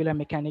using molecular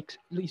mechanics,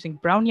 using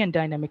Brownian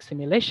dynamic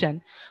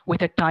simulation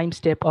with a time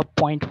step of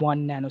 0.1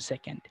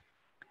 nanosecond.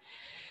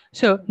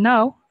 So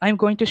now I'm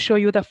going to show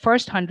you the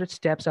first 100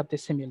 steps of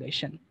this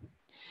simulation.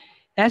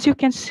 As you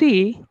can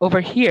see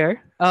over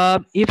here,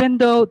 even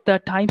though the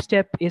time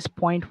step is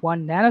 0.1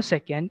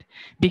 nanosecond,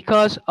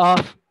 because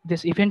of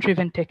this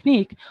event-driven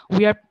technique,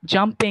 we are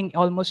jumping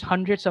almost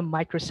hundreds of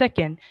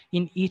microseconds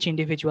in each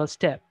individual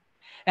step.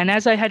 And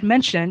as I had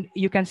mentioned,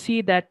 you can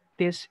see that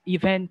these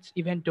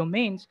event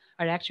domains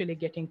are actually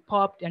getting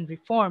popped and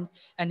reformed.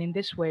 And in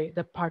this way,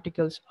 the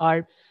particles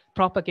are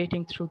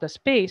propagating through the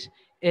space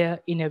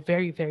in a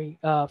very, very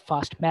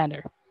fast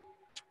manner.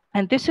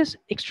 And this is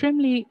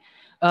extremely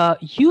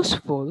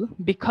useful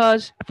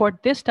because for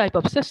this type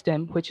of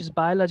system, which is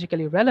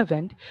biologically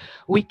relevant,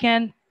 we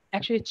can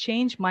actually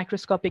change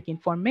microscopic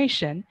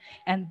information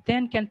and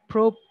then can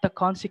probe the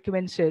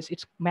consequences,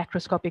 its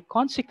macroscopic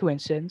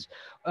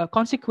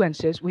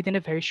consequences within a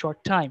very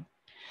short time.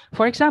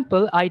 For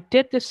example, I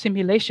did this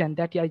simulation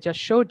that I just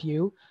showed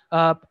you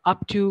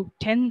up to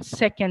 10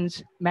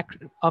 seconds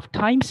of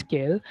time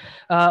scale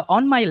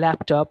on my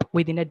laptop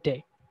within a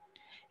day.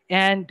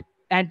 And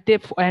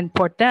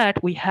for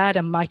that, we had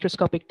a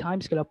microscopic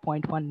timescale of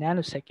 0.1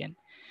 nanosecond.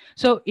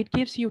 So it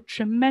gives you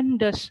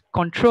tremendous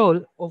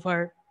control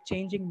over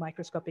changing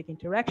microscopic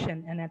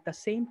interaction, and at the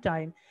same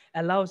time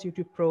allows you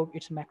to probe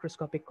its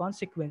macroscopic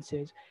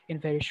consequences in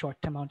very short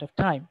amount of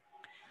time.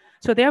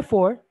 So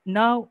therefore,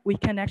 now we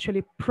can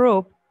actually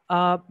probe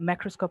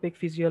macroscopic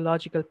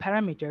physiological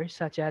parameters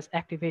such as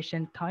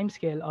activation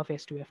timescale of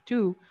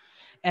S2F2,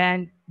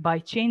 and by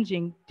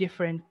changing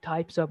different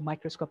types of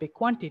microscopic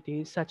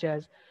quantities, such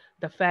as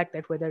the fact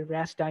that whether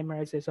RAS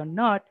dimerizes or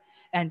not,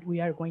 and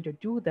we are going to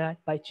do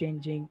that by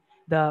changing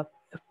the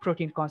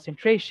protein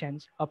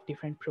concentrations of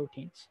different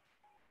proteins.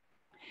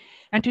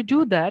 And to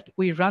do that,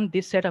 we run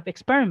this set of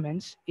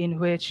experiments in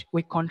which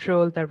we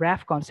control the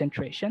RAF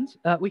concentrations.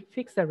 We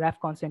fix the RAF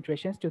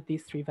concentrations to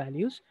these 3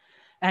 values,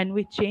 and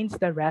we change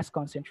the RAS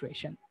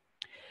concentration.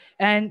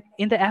 And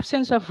in the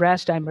absence of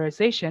RAS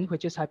dimerization,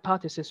 which is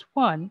hypothesis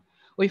 1,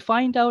 we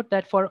find out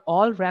that for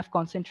all RAF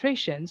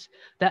concentrations,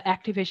 the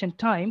activation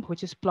time,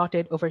 which is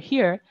plotted over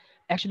here,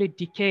 actually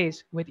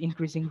decays with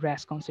increasing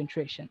RAS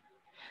concentration.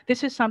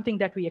 This is something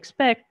that we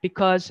expect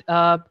because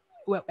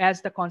well,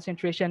 as the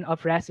concentration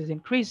of RAS is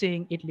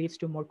increasing, it leads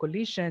to more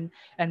collision,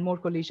 and more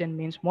collision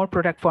means more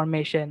product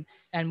formation,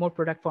 and more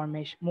product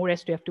formation, more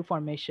S2F2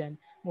 formation,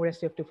 more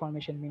S2F2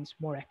 formation means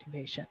more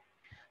activation.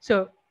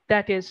 So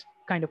that is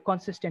kind of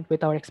consistent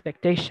with our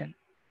expectation.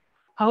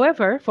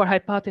 However, for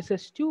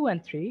hypothesis 2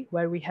 and 3,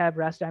 where we have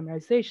RAS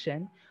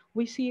dimerization,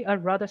 we see a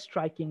rather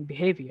striking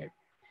behavior.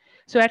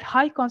 So at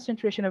high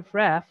concentration of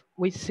RAF,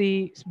 we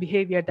see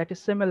behavior that is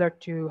similar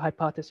to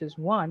hypothesis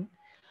 1.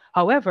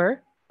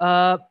 However,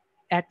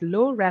 at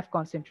low RAF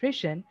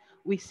concentration,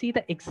 we see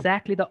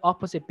exactly the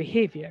opposite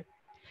behavior.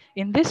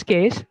 In this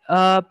case,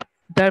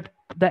 the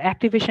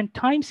activation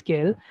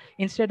timescale,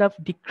 instead of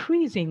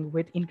decreasing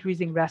with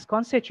increasing RAS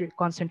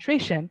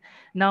concentration,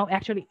 now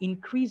actually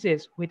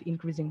increases with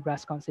increasing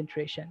RAS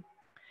concentration.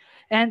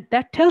 And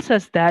that tells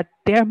us that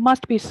there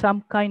must be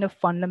some kind of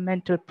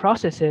fundamental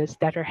processes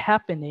that are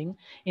happening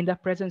in the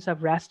presence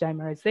of RAS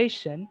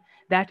dimerization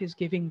that is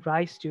giving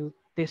rise to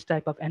this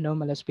type of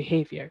anomalous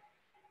behavior.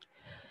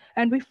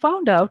 And we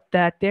found out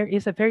that there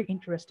is a very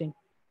interesting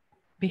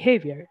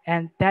behavior,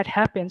 and that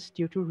happens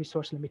due to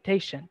resource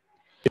limitation.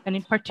 And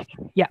in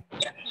particular, yeah.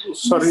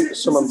 Sorry,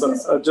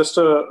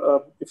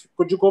 Sumantra,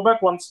 could you go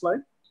back one slide?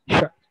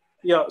 Sure.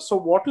 Yeah, so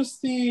what is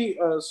the,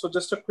 so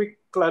just a quick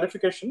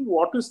clarification,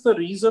 what is the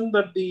reason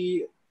that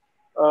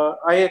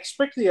I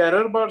expect the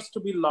error bars to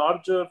be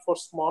larger for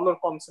smaller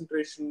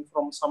concentration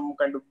from some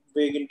kind of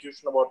vague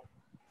intuition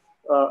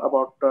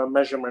about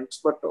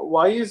measurements, but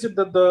why is it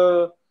that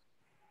the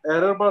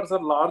error bars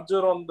are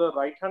larger on the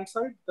right-hand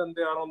side than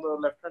they are on the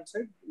left-hand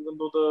side, even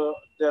though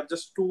they are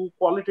just 2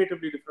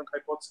 qualitatively different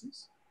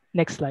hypotheses?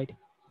 Next slide.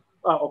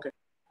 Okay.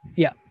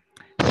 Yeah.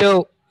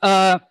 So,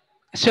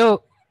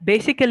 so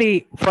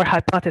basically for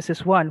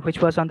hypothesis 1,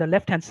 which was on the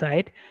left-hand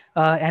side,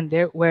 and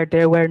there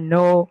were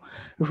no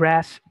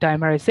RAS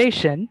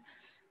dimerization,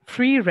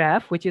 free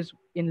RAF, which is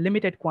in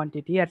limited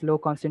quantity at low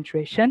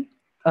concentration,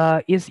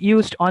 is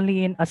used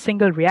only in a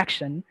single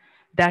reaction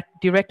that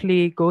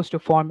directly goes to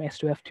form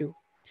S2F2.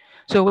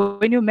 So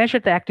when you measure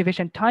the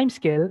activation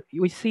timescale,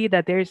 we see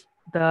that there's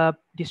the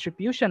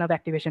distribution of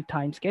activation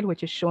timescale,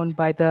 which is shown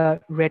by the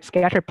red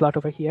scatter plot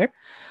over here.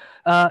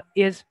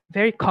 is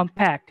very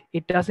compact.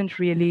 It doesn't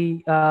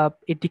really,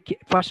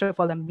 first of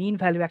all, the mean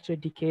value actually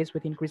decays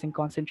with increasing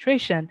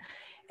concentration,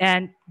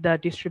 and the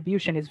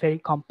distribution is very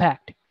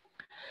compact.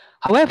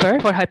 However,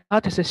 for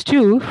hypothesis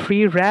 2,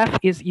 free RAF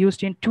is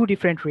used in 2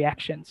 different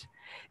reactions.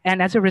 And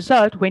as a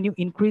result, when you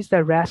increase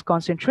the RAS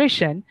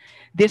concentration,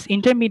 this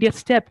intermediate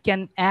step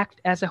can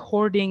act as a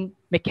hoarding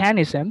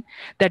mechanism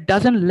that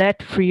doesn't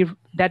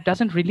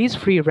release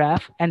free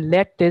RAF and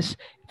led to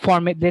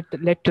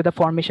the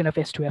formation of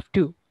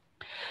S2F2.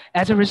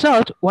 As a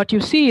result, what you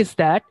see is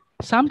that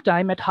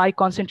sometime at high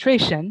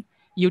concentration,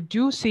 you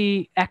do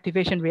see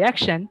activation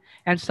reaction,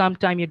 and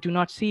sometime you do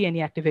not see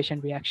any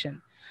activation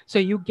reaction. So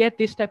you get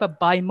this type of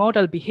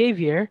bimodal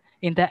behavior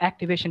in the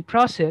activation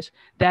process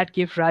that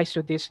gives rise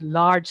to this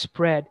large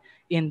spread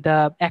in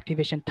the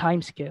activation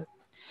timescale.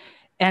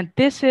 And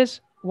this is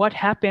what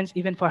happens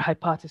even for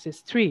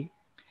hypothesis 3.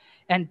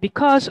 And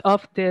because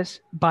of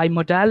this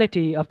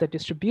bimodality of the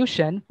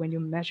distribution, when you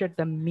measure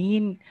the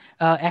mean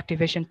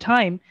activation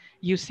time,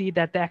 you see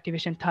that the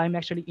activation time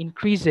actually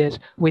increases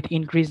with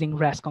increasing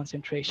RAS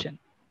concentration.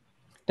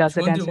 Does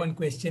that answer? One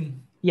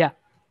question. Yeah.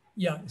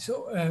 Yeah.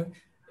 So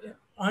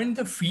aren't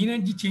the free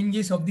energy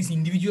changes of these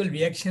individual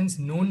reactions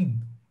known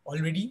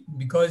already?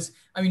 Because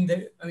I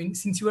mean,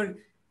 since you are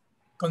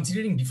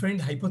considering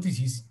different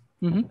hypotheses,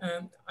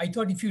 I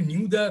thought if you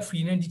knew the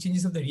free energy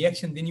changes of the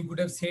reaction, then you could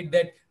have said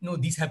that, no,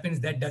 this happens,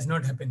 that does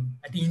not happen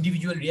at the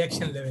individual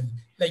reaction level.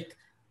 Like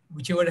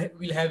whichever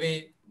will have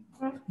a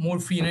more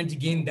free energy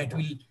gain, that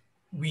will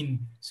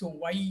win. So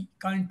why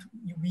can't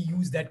we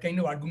use that kind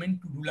of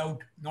argument to rule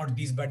out not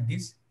this, but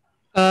this?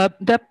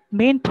 The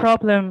main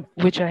problem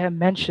which I have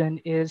mentioned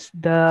is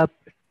the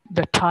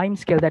time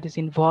scale that is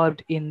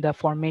involved in the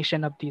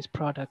formation of these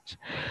products.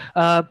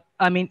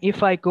 I mean,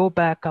 if I go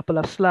back a couple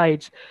of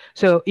slides,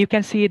 so you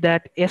can see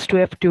that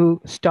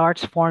S2F2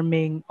 starts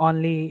forming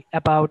only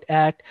about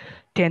at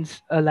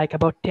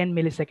about 10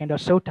 millisecond or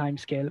so time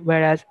scale,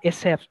 whereas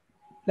SF,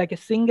 like a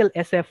single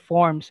SF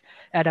forms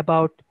at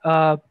about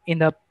in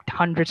the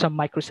hundreds of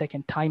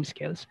microsecond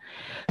timescales.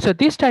 So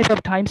this type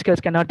of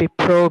timescales cannot be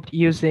probed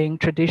using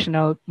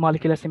traditional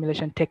molecular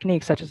simulation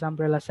techniques such as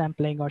umbrella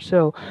sampling or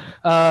so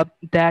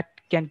that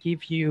can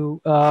give you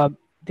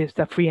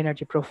the free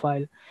energy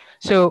profile.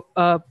 So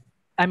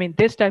I mean,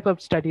 this type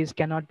of studies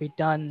cannot be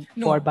done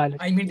for biology.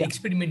 I mean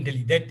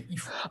experimentally. That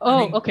if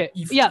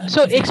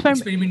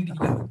experimentally,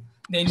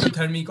 the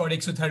endothermic or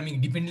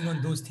exothermic, depending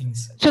on those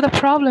things. So the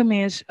problem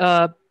is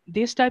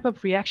these type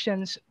of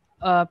reactions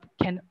so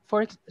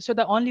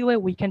the only way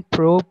we can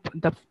probe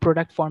the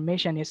product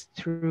formation is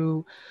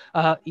through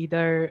so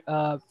there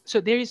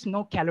is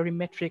no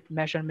calorimetric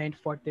measurement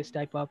for this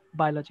type of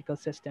biological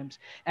systems,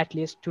 at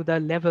least to the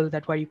level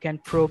that where you can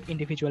probe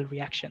individual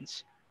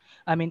reactions.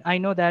 I mean, I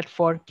know that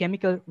for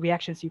chemical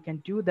reactions, you can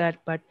do that,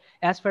 but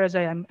as far as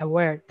I am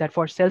aware that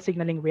for cell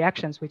signaling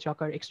reactions, which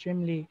occur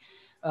extremely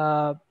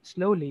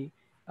slowly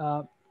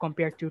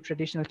compared to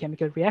traditional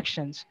chemical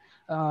reactions,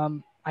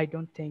 I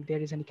don't think there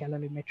is any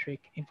calorimetric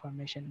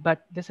information,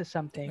 but this is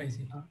something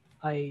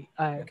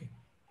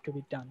to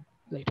be done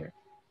later.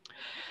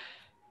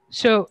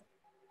 So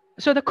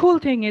the cool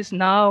thing is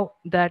now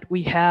that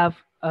we have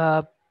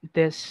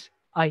this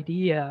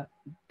idea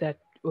that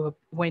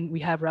when we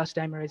have RAS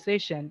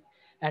dimerization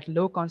at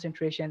low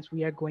concentrations,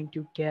 we are going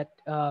to get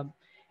an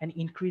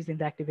increase in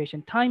the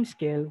activation time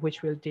scale,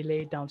 which will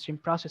delay downstream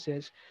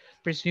processes,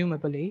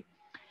 presumably.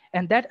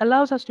 And that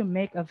allows us to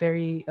make a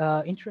very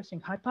interesting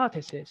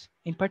hypothesis.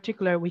 In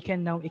particular, we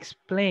can now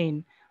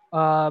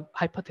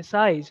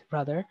hypothesize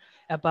rather,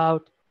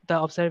 about the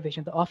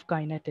observation, the off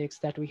kinetics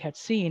that we had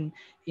seen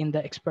in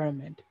the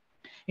experiment.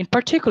 In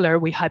particular,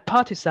 we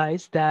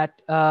hypothesize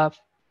that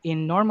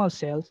in normal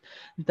cells,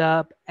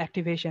 the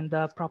activation,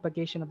 the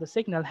propagation of the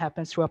signal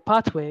happens through a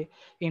pathway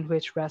in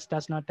which RAS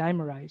does not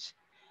dimerize,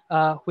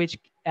 which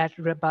at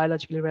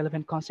biologically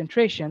relevant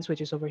concentrations,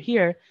 which is over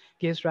here,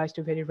 gives rise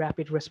to very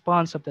rapid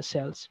response of the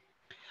cells.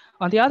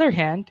 On the other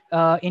hand,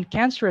 in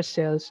cancerous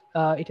cells,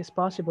 it is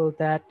possible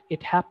that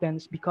it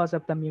happens because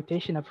of the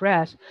mutation of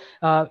RAS,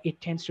 it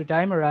tends to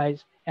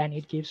dimerize and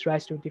it gives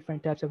rise to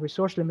different types of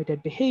resource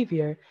limited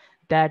behavior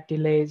that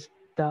delays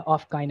the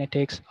off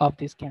kinetics of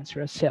these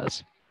cancerous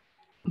cells.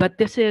 But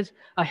this is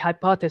a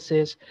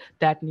hypothesis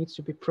that needs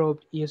to be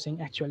probed using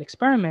actual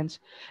experiments.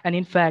 And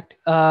in fact,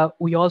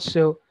 we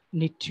also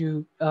need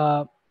to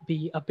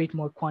be a bit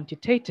more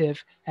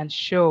quantitative and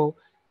show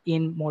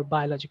in more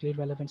biologically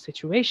relevant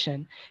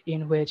situation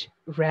in which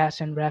RAS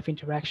and RAF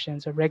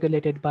interactions are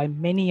regulated by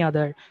many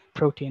other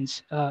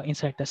proteins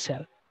inside the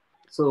cell.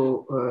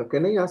 So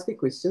can I ask a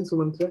question,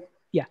 Sumantra?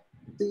 Yeah.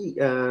 See,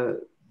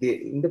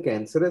 in the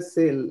cancerous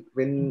cell,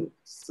 when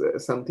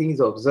something is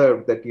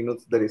observed that,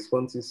 the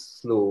response is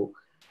slow,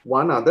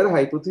 one other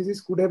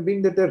hypothesis could have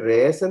been that the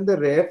RAS and the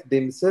RAF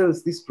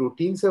themselves, these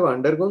proteins have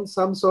undergone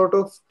some sort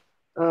of,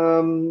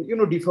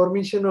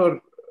 deformation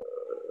or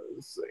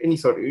any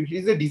sort. It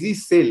is a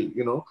disease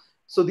cell,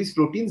 So these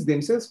proteins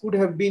themselves could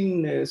have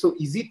been, so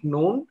is it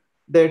known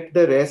that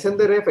the RAS and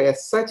the RAF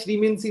as such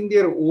remains in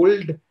their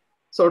old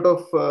sort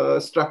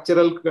of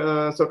structural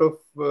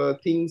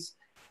things,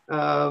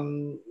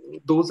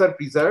 those are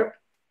preserved.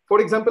 For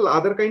example,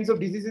 other kinds of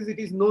diseases, it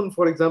is known,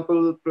 for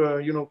example,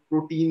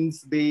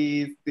 proteins,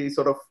 they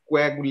sort of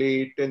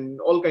coagulate and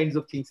all kinds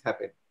of things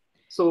happen.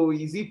 So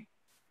is it,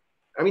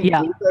 I mean,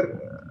 yeah. those are,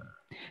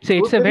 So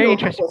it's a very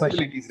interesting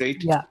question.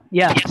 Right?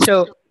 Yeah.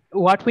 So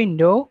what we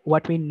know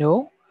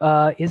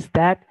is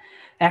that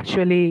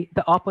actually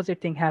the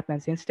opposite thing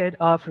happens. Instead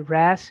of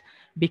RAS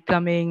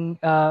becoming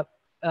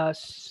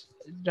RAS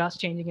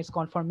changing its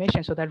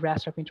conformation so that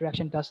RAS-RAF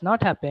interaction does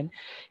not happen,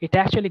 it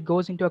actually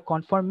goes into a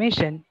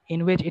conformation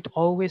in which it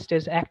always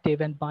stays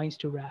active and binds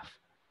to RAF.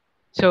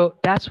 So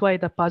that's why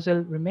the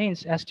puzzle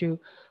remains as to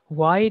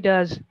why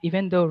does,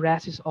 even though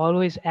RAS is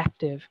always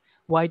active,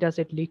 why does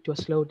it lead to a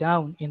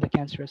slowdown in the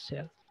cancerous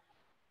cell?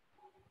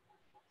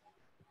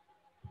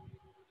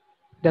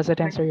 Does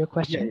that answer your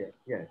question?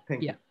 Yeah.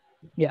 Thank you.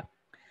 Yeah.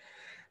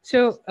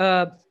 So,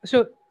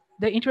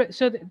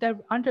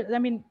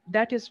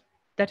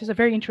 that is a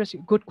very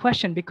interesting, good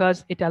question,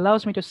 because it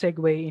allows me to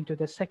segue into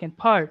the second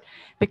part,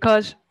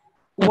 because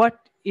what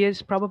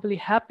is probably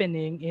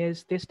happening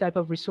is this type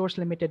of resource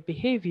limited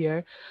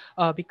behavior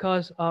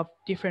because of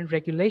different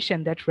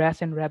regulation that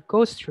RAS and RAB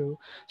goes through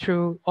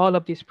all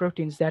of these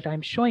proteins that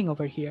I'm showing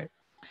over here.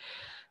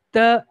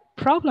 The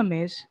problem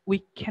is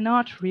we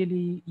cannot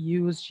really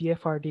use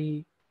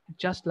GFRD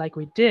just like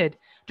we did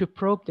to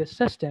probe this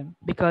system,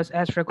 because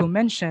as Raghu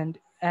mentioned,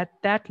 at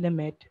that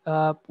limit,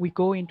 we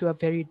go into a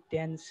very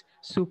dense,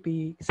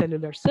 soupy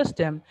cellular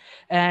system,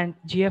 and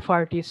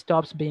GFRD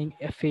stops being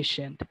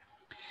efficient.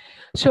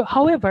 So,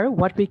 however,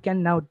 what we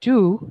can now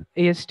do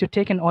is to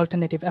take an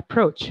alternative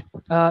approach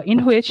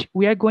in which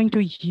we are going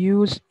to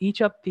use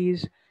each of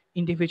these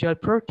individual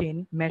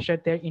protein, measure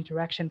their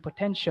interaction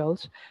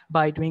potentials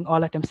by doing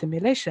all atom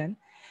simulation,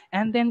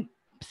 and then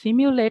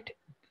simulate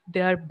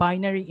their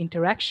binary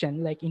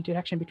interaction, like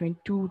interaction between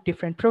two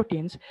different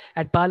proteins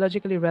at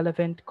biologically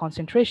relevant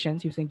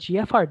concentrations using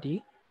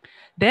GFRD,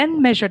 then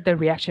measure the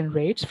reaction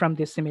rates from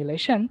this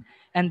simulation,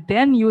 and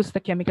then use the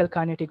chemical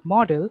kinetic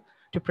model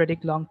to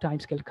predict long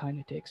timescale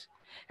kinetics.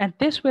 And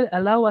this will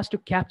allow us to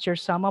capture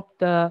some of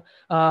the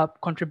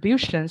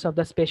contributions of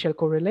the spatial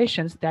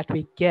correlations that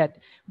we get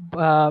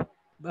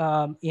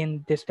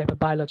in this type of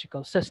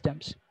biological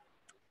systems.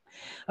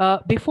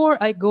 Before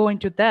I go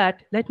into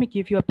that, let me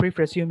give you a brief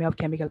resume of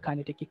chemical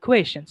kinetic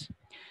equations.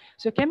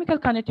 So chemical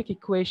kinetic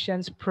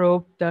equations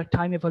probe the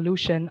time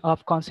evolution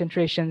of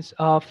concentrations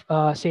of,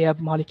 say, a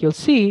molecule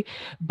C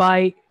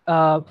by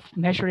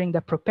measuring the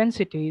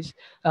propensities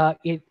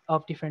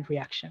of different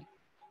reaction.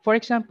 For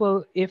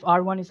example, if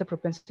R1 is the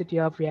propensity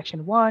of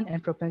reaction 1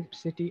 and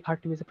propensity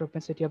R2 is the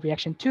propensity of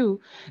reaction 2,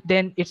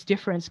 then its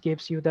difference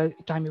gives you the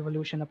time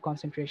evolution of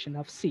concentration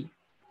of C.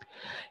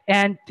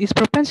 And these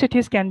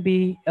propensities can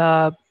be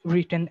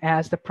written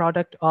as the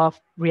product of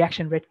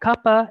reaction rate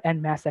kappa and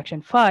mass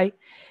action phi,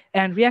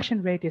 and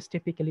reaction rate is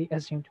typically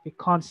assumed to be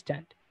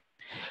constant.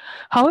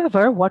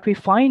 However, what we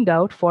find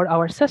out for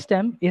our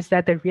system is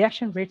that the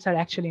reaction rates are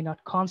actually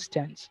not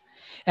constants,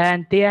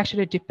 and they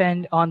actually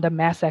depend on the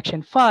mass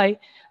action phi.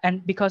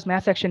 And because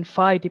mass action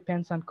phi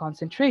depends on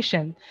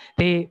concentration,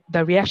 the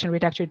reaction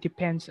rate actually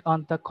depends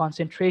on the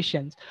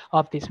concentrations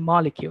of these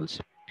molecules.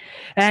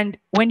 And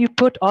when you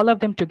put all of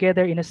them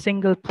together in a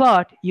single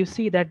plot, you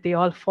see that they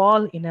all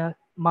fall in a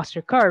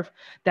master curve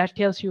that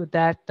tells you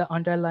that the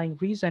underlying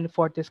reason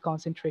for this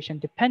concentration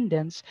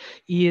dependence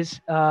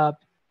is a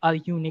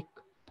unique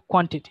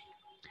quantity.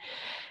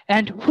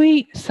 And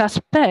we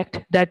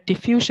suspect that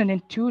diffusion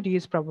in 2D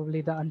is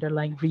probably the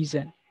underlying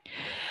reason.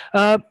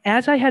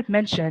 As I had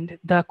mentioned,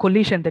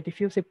 the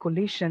diffusive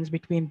collisions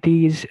between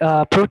these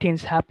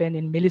proteins happen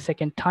in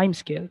millisecond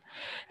timescale.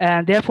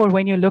 And therefore,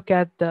 when you look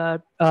at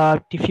the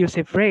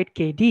diffusive rate,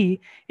 KD,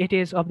 it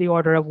is of the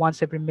order of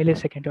once every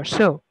millisecond or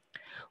so.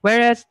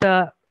 Whereas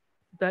the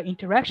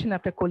interaction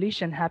after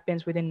collision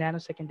happens within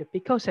nanosecond to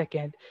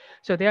picosecond.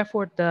 So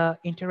therefore, the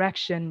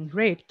interaction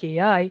rate,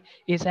 Ki,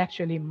 is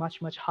actually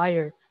much, much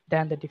higher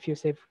than the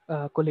diffusive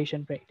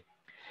collision rate.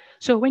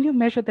 So when you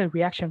measure the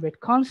reaction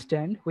rate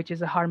constant, which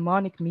is a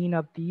harmonic mean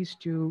of these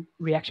two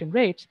reaction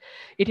rates,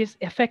 it is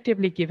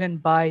effectively given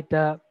by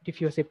the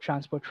diffusive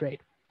transport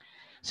rate.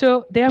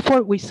 So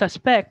therefore, we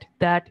suspect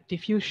that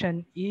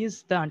diffusion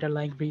is the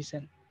underlying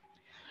reason.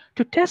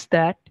 To test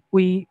that,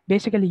 we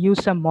basically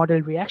use some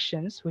model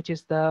reactions, which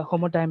is the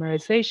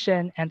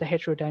homodimerization and the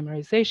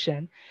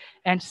heterodimerization,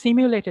 and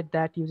simulated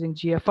that using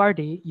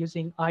GFRD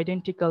using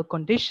identical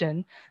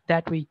condition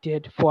that we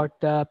did for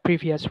the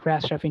previous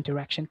RAS-RAF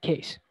interaction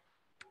case.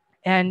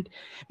 And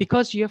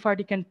because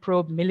GFRD can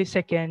probe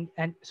seconds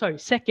and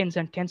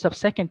tenths of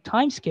second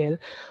time scale,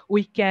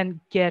 we can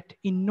get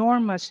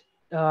enormous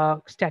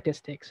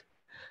statistics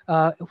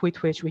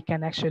with which we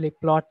can actually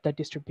plot the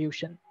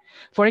distribution.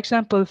 For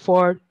example,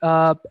 to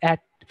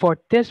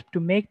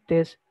make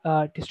this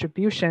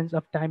distributions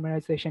of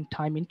dimerization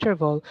time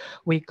interval,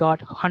 we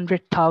got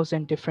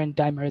 100,000 different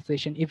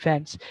dimerization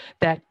events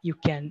that you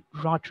can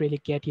not really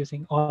get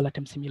using all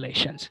atom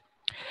simulations.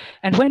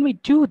 And when we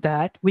do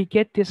that, we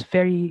get this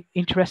very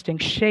interesting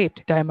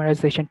shaped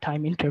dimerization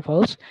time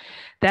intervals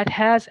that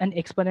has an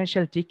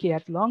exponential decay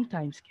at long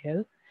time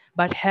scale,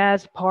 but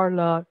has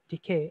parallel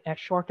decay at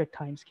shorter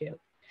time scale.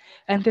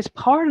 And this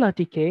parallel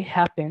decay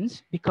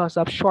happens because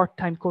of short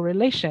time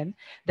correlation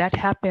that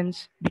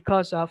happens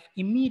because of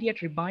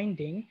immediate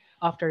rebinding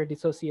after a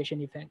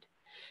dissociation event.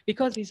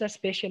 Because these are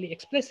spatially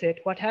explicit,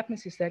 what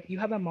happens is that you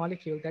have a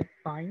molecule that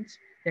binds,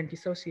 then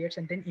dissociates,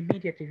 and then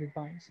immediately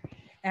rebinds.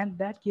 And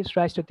that gives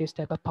rise to this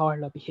type of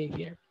parallel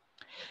behavior.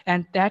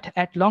 And that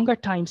at longer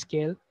time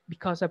scale,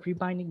 because of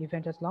rebinding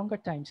event at longer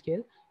time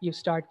scale, you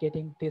start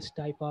getting this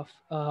type of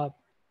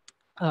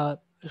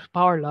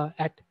parallel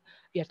at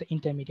the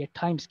intermediate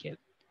time scale.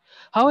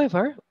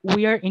 However,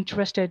 we are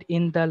interested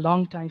in the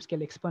long time scale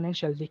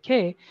exponential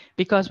decay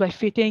because by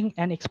fitting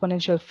an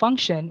exponential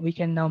function, we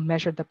can now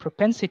measure the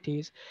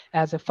propensities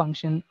as a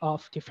function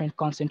of different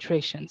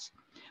concentrations,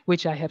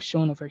 which I have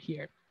shown over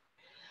here.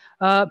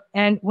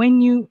 And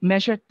when you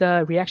measure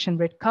the reaction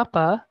rate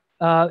kappa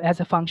as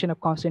a function of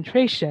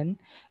concentration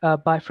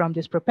from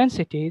these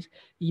propensities,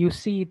 you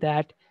see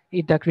that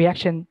the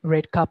reaction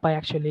rate kappa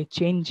actually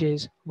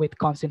changes with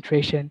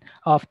concentration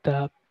of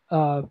the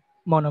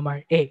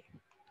monomer A.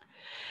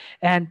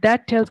 And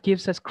that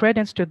gives us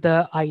credence to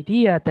the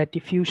idea that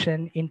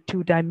diffusion in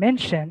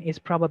 2-dimension is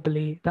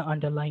probably the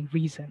underlying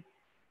reason.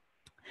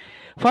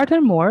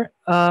 Furthermore,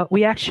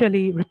 we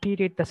actually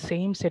repeated the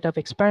same set of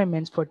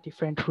experiments for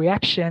different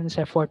reactions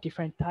and for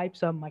different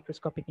types of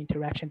microscopic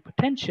interaction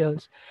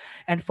potentials.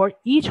 And for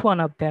each one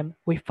of them,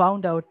 we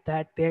found out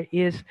that there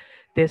is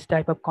this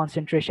type of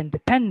concentration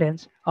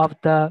dependence of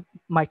the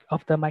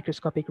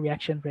microscopic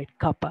reaction rate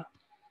kappa.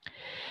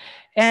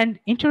 And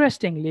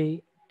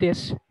interestingly,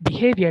 this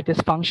behavior,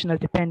 this functional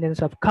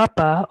dependence of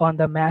kappa on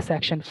the mass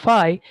action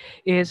phi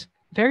is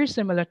very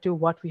similar to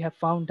what we have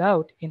found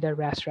out in the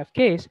RASRAF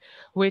case,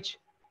 which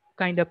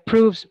kind of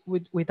proves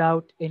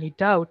without any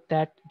doubt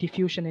that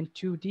diffusion in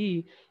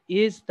 2D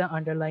is the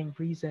underlying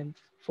reason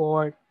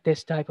for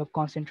this type of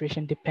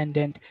concentration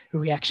dependent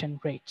reaction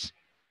rates.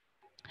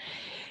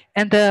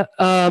 And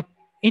the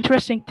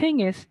interesting thing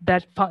is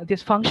that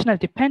this functional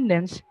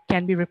dependence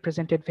can be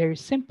represented very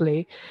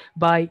simply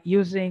by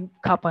using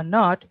kappa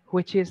naught,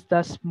 which is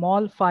the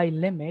small phi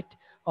limit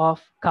of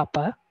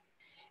kappa,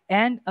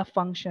 and a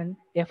function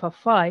f of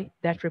phi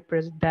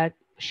that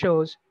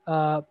shows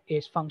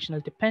its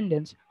functional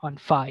dependence on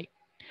phi.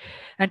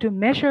 And to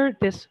measure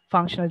this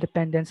functional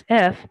dependence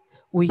f,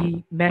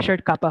 we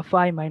measured kappa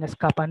phi minus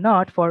kappa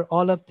naught for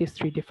all of these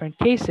 3 different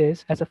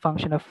cases as a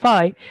function of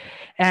phi,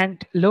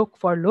 and look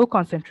for low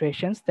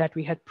concentrations that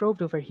we had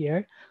probed over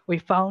here. We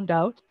found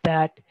out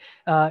that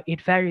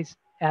it varies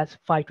as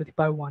phi to the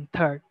power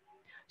 1/3.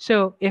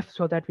 So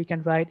that we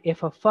can write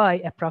f of phi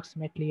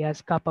approximately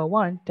as kappa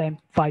 1 times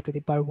phi to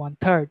the power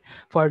 1/3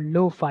 for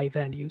low phi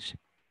values.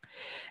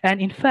 And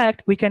in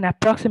fact, we can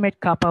approximate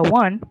kappa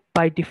 1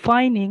 by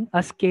defining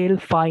a scale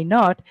phi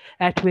naught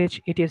at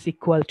which it is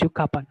equal to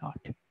kappa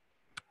naught.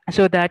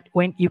 So that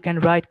when you can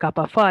write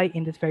kappa phi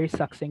in this very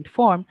succinct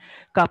form,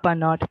 kappa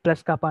naught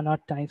plus kappa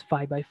naught times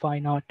phi by phi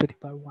naught to the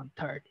power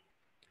 1/3.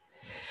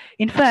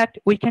 In fact,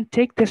 we can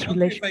take this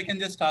relation. If I can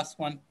just ask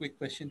one quick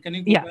question. Can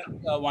you go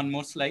back one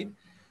more slide?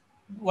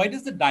 Why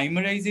does the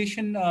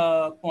dimerization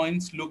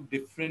points look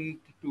different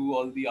to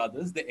all the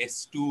others? The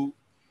S2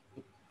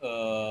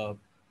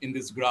 in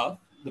this graph,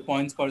 the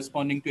points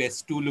corresponding to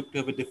S2 look to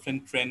have a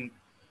different trend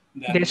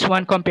than this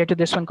one compared to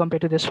this one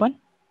compared to this one?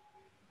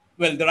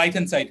 Well, the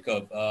right-hand side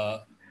curve.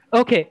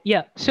 Okay,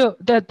 yeah. So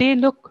they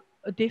look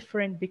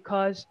different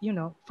because,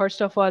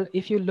 first of all,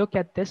 if you look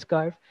at this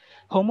curve,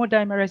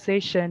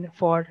 homodimerization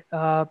for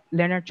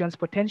Lennard-Jones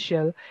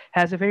potential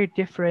has a very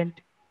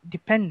different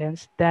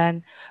dependence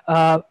than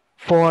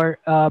for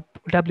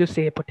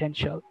WCA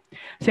potential.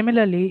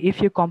 Similarly,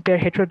 if you compare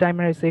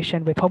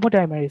heterodimerization with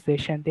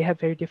homodimerization, they have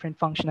very different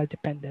functional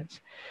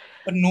dependence.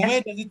 But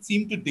nowhere does it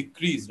seem to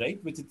decrease, right?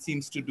 Which it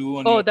seems to do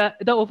on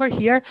the over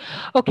here.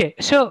 Okay,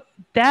 so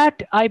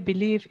that I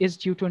believe is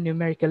due to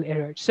numerical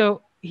error.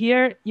 So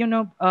here,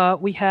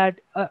 we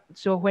had,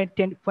 so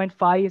when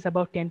phi is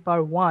about 10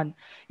 power 1,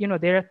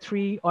 there are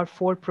 3 or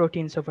 4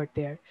 proteins over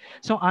there.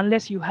 So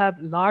unless you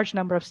have large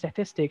number of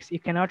statistics, you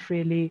cannot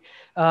really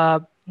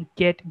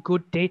get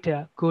good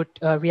data, good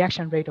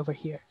reaction rate over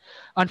here.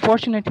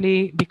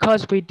 Unfortunately,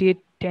 because we did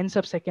tens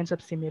of seconds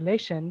of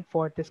simulation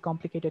for this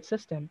complicated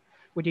system,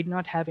 we did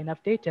not have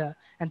enough data,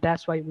 and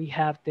that's why we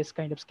have this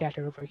kind of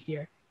scatter over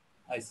here.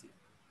 I see.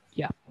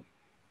 Yeah.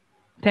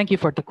 Thank you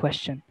for the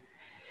question.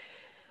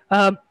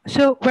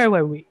 So where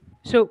were we?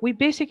 So we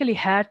basically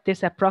had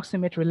this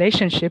approximate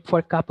relationship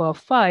for kappa of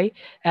phi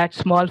at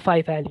small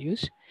phi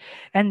values.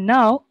 And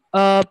now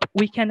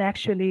we can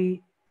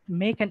actually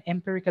make an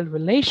empirical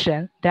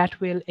relation that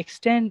will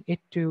extend it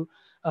to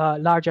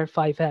larger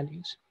phi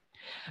values.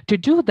 To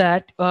do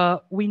that,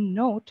 we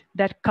note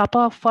that kappa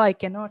of phi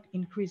cannot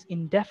increase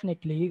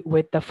indefinitely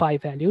with the phi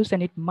values,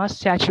 and it must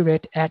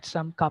saturate at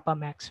some kappa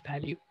max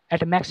value,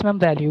 at a maximum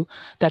value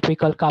that we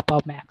call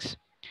kappa max.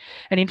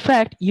 And in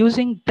fact,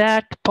 using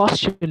that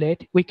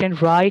postulate, we can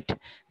write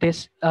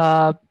this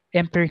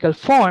empirical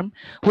form,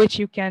 which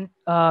you can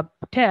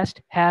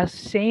test has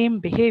same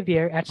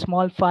behavior at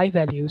small phi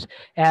values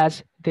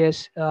as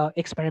this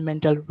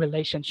experimental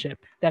relationship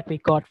that we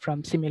got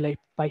from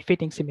by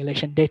fitting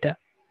simulation data.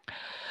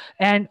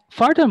 And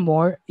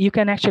furthermore, you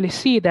can actually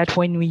see that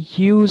when we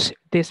use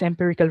this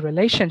empirical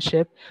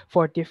relationship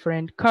for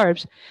different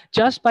curves,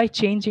 just by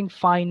changing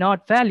phi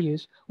naught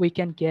values, we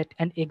can get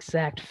an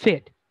exact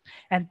fit.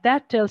 And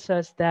that tells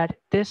us that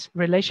this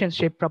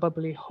relationship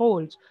probably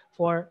holds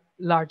for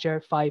larger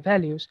phi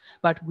values,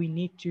 but we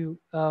need to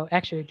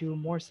actually do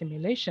more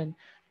simulation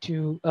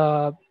to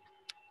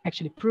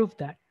actually prove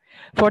that.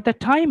 For the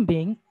time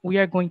being, we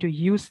are going to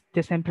use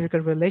this empirical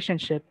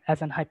relationship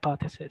as an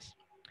hypothesis.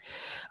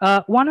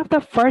 One of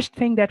the first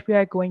thing that we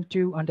are going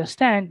to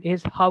understand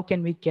is how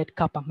can we get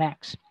kappa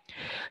max.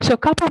 So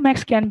kappa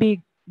max can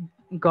be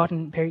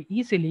gotten very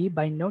easily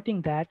by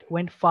noting that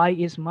when phi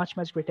is much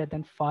greater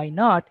than phi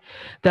naught,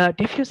 the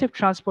diffusive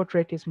transport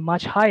rate is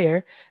much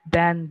higher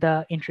than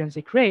the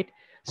intrinsic rate,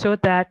 so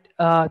that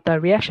the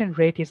reaction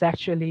rate is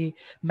actually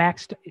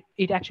maxed.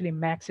 It actually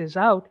maxes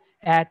out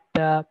at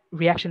the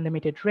reaction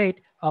limited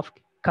rate of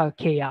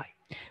Ki,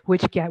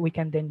 which we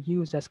can then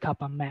use as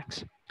kappa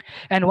max.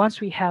 And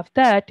once we have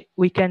that,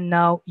 we can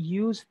now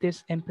use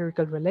this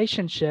empirical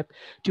relationship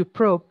to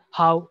probe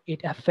how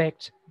it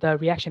affects the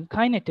reaction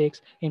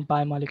kinetics in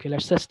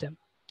biomolecular system.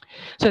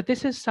 So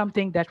this is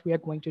something that we are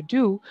going to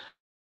do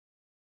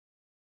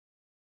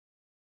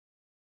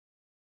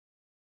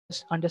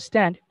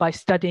understand by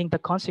studying the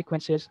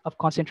consequences of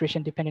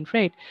concentration dependent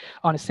rate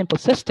on a simple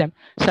system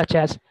such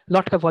as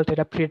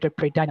Lotka-Volterra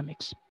predator-prey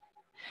dynamics.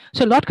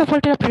 So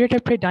Lotka-Volterra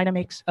predator-prey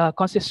dynamics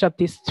consists of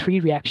these three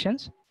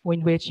reactions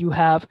in which you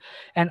have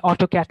an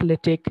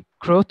autocatalytic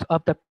growth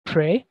of the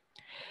prey,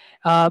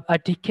 a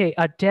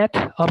death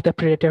of the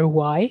predator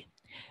Y,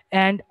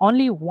 and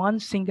only one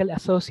single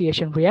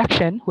association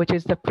reaction, which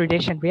is the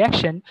predation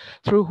reaction,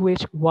 through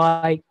which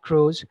Y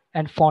grows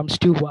and forms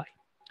 2Y.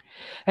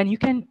 And you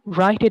can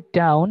write it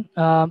down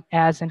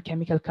as a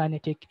chemical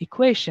kinetic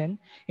equation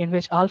in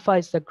which alpha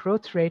is the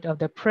growth rate of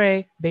the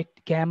prey,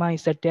 gamma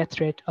is the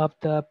death rate of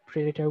the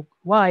predator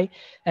Y,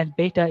 and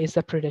beta is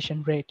the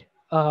predation rate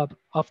of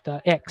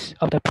the X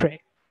of the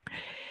prey.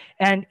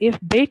 And if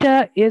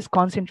beta is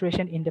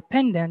concentration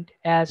independent,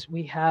 as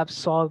we have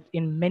solved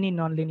in many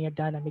nonlinear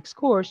dynamics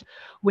course,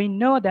 we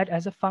know that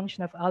as a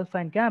function of alpha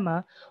and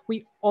gamma,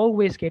 we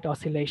always get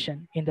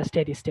oscillation in the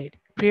steady state.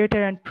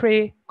 Predator and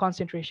prey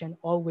concentration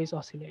always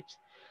oscillates.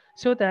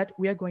 So that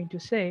we are going to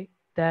say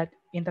that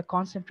in the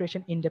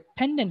concentration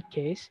independent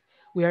case,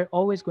 we are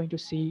always going to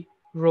see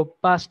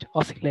robust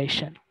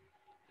oscillation.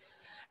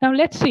 Now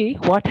let's see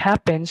what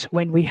happens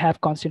when we have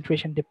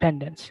concentration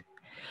dependence.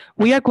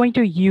 We are going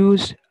to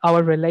use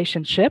our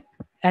relationship,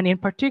 and in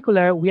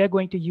particular, we are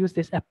going to use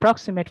this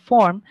approximate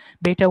form,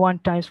 beta 1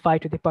 times phi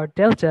to the power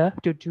delta,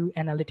 to do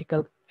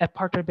analytical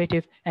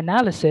perturbative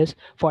analysis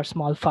for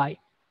small phi.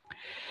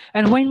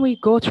 And when we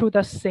go through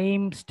the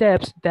same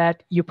steps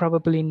that you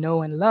probably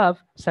know and love,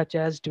 such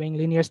as doing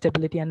linear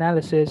stability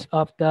analysis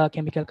of the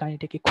chemical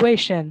kinetic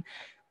equation,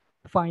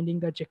 finding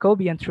the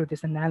Jacobian through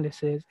this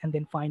analysis, and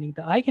then finding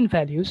the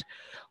eigenvalues,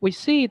 we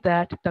see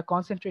that the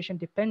concentration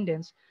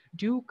dependence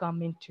do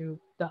come into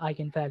the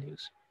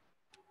eigenvalues.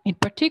 In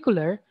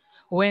particular,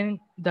 when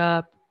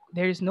there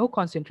is no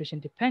concentration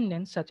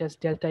dependence, such as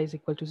delta is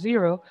equal to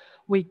 0,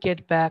 we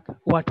get back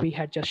what we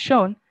had just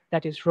shown,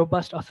 that is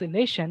robust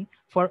oscillation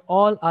for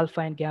all alpha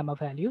and gamma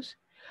values.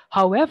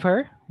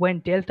 However, when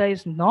delta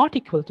is not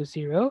equal to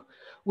 0,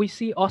 we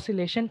see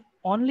oscillation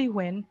only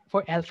when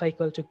for alpha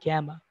equal to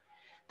gamma.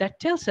 That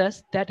tells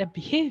us that a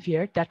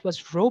behavior that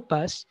was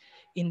robust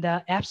in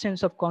the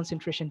absence of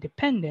concentration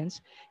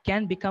dependence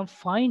can become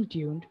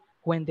fine-tuned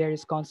when there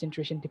is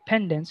concentration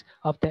dependence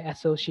of the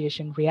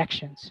association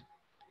reactions.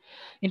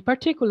 In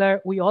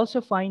particular, we also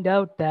find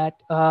out that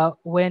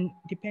when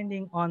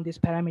depending on these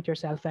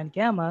parameters alpha and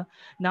gamma,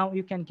 now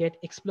you can get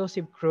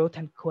explosive growth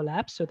and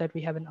collapse so that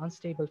we have an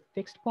unstable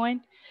fixed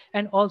point,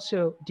 and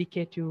also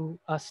decay to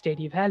a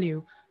steady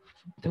value,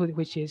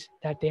 which is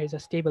that there's a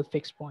stable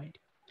fixed point.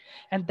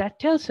 And that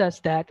tells us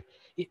that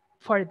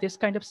for this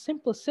kind of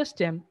simple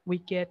system, we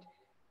get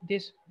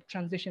this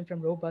transition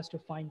from robust to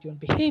fine-tuned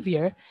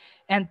behavior.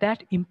 And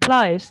that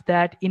implies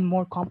that in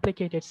more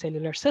complicated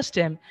cellular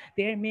system,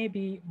 there may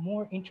be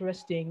more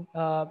interesting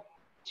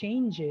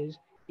changes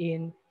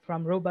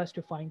from robust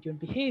to fine-tuned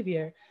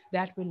behavior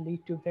that will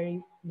lead to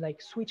very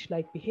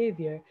switch-like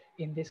behavior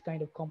in this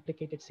kind of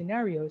complicated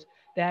scenarios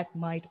that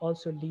might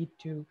also lead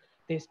to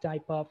this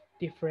type of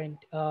different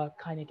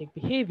kinetic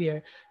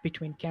behavior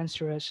between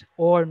cancerous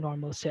or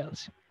normal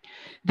cells.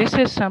 This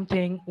is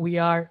something we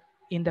are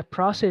in the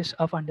process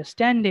of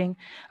understanding.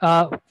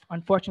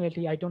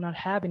 Unfortunately, I do not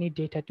have any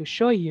data to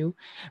show you,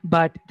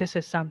 but this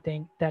is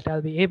something that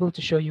I'll be able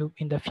to show you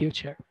in the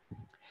future.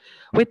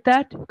 With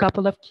that, a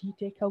couple of key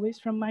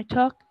takeaways from my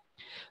talk.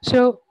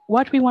 So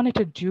what we wanted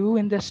to do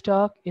in this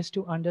talk is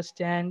to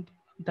understand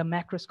the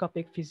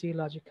macroscopic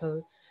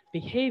physiological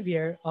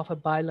behavior of a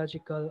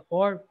biological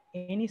or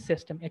any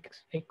system,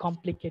 a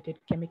complicated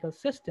chemical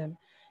system,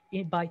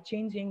 by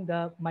changing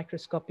the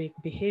microscopic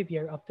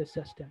behavior of the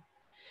system.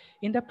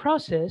 In the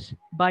process,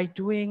 by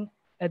doing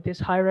this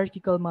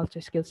hierarchical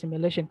multiscale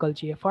simulation called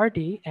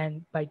GFRD,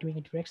 and by doing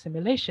a direct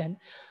simulation,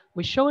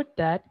 we showed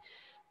that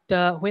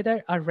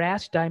whether a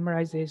RAS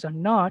dimerizes or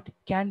not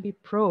can be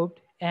probed,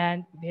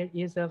 and there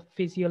is a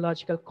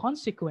physiological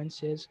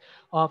consequences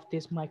of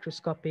this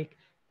microscopic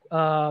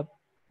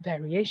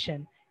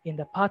variation in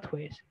the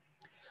pathways.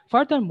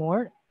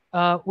 Furthermore,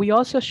 we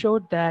also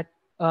showed that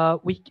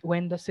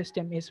when the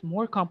system is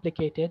more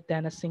complicated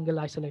than a single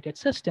isolated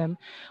system,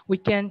 we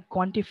can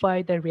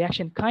quantify the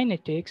reaction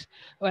kinetics,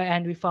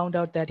 and we found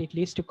out that it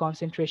leads to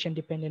concentration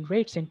dependent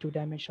rates in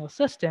two-dimensional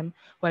system,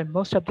 where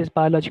most of these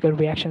biological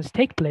reactions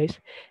take place,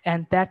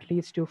 and that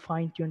leads to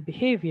fine-tuned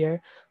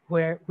behavior,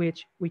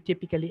 which we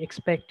typically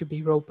expect to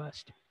be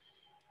robust.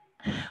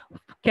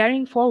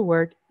 Carrying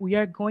forward, we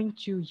are going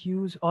to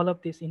use all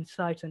of these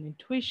insights and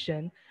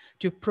intuition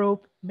to probe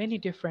many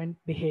different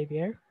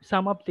behavior.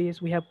 Some of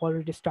these we have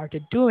already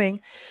started doing,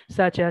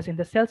 such as in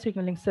the cell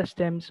signaling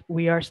systems,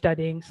 we are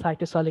studying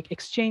cytosolic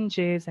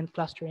exchanges and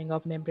clustering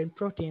of membrane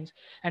proteins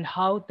and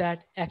how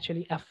that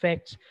actually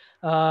affects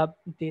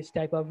this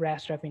type of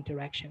RAS-RAF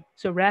interaction.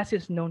 So RAS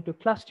is known to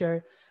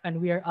cluster,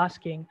 and we are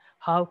asking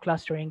how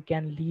clustering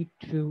can lead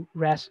to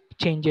RAS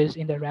changes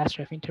in the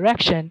RAS-RAF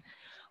interaction.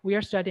 We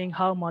are studying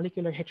how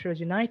molecular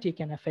heterogeneity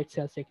can affect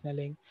cell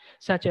signaling,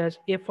 such as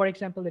if, for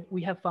example, that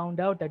we have found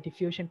out that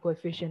diffusion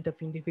coefficient of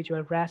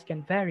individual RAS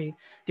can vary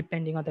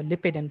depending on the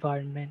lipid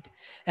environment.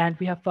 And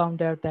we have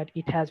found out that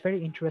it has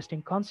very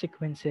interesting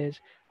consequences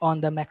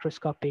on the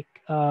macroscopic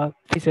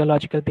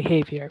physiological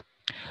behavior.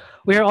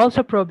 We are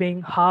also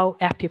probing how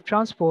active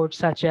transport,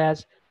 such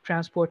as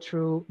transport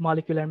through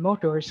molecular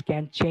motors,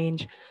 can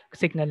change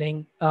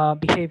signaling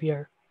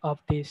behavior of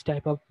this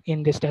type of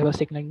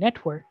signaling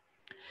network.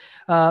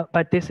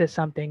 But this is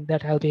something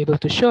that I'll be able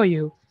to show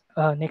you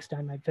next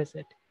time I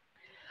visit.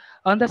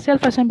 On the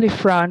self-assembly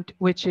front,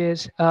 which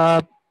is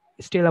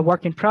still a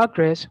work in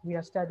progress, we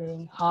are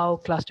studying how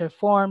cluster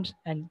forms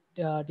and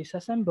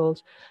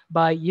disassembles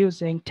by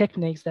using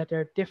techniques that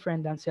are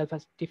different than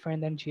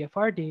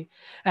GFRD.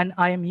 And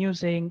I am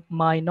using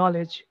my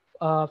knowledge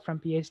from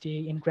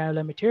PhD in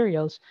granular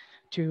materials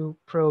to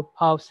probe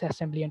how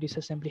assembly and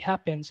disassembly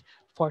happens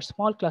for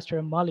small cluster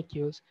of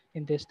molecules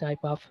in this type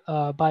of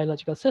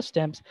biological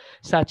systems,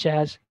 such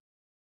as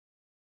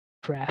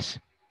RAS.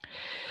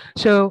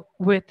 So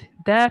with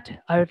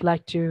that, I would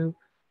like to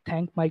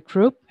thank my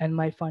group and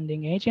my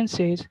funding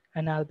agencies,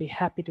 and I'll be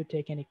happy to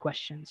take any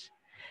questions.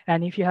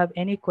 And if you have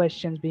any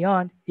questions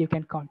beyond, you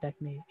can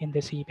contact me in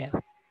this email.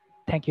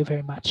 Thank you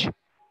very much.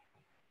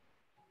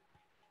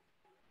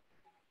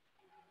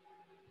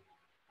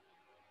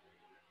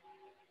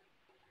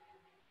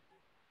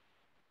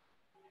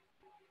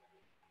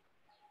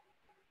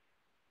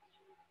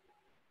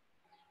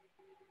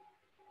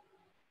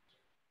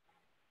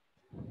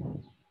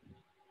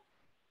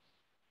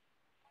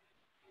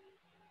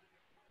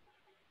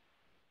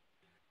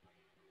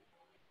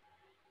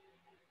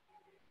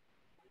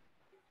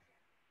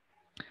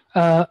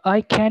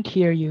 I can't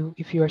hear you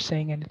if you are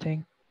saying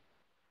anything.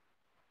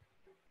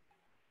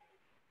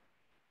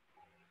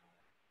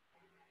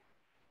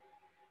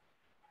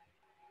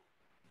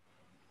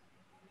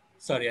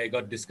 Sorry, I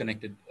got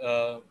disconnected.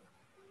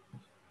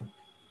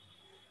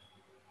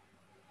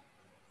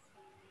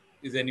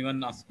 Is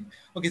anyone asking?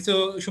 Okay,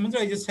 so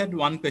Sumantra, I just had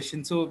one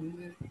question. So,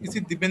 you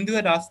see, Dibendu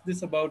had asked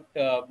this about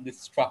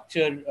this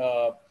structure,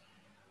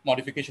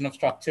 modification of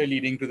structure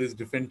leading to these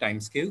different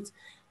timescales.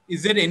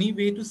 Is there any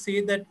way to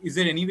say that? Is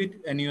there any way?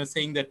 And you're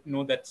saying that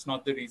no, that's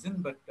not the reason,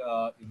 but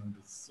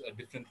this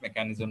different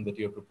mechanism that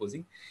you're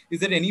proposing. Is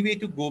there any way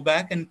to go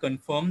back and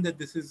confirm that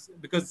this is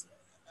because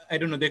I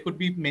don't know? There could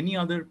be many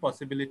other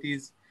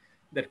possibilities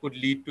that could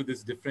lead to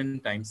this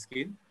different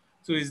timescale.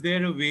 So, is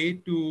there a way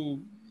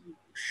to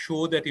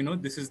show that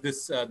this is the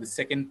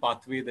second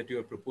pathway that you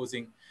are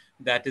proposing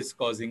that is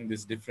causing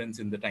this difference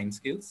in the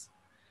timescales?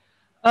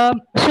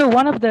 So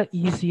one of the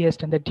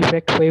easiest and the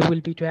direct way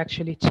will be to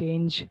actually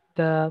change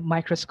the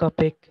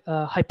microscopic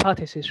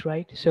hypothesis,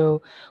 right?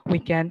 So we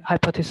can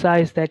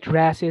hypothesize that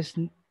RAS is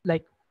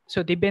like,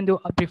 so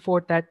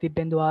before that,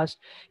 Dibendu asked,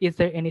 is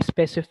there any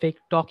specific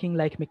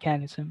docking-like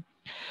mechanism?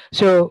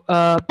 So,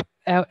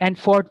 and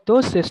for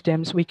those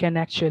systems, we can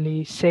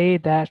actually say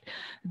that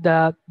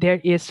there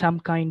is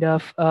some kind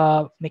of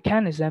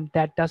mechanism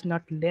that does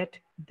not let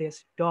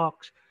these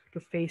docks to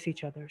face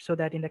each other, so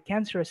that in the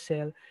cancerous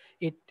cell,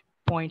 it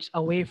points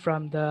away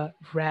from the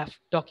RAF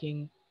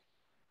docking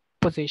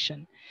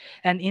position.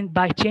 And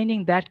by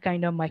changing that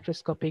kind of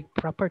microscopic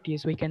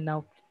properties, we can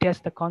now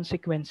test the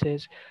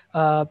consequences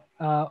of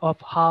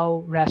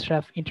how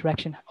RAS-RAF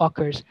interaction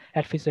occurs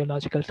at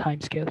physiological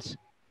timescales.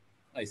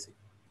 I see.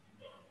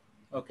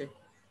 Okay.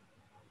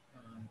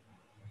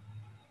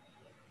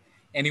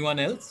 Anyone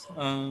else?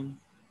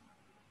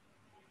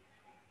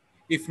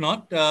 If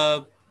not,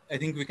 I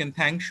think we can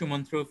thank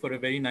Sumantra for a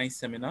very nice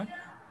seminar.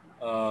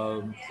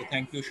 So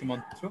thank you,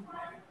 Sumantra.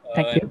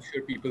 Thank you. I'm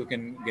sure people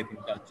can get in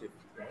touch if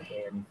there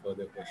are any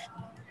further questions.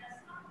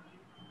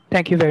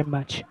 Thank you very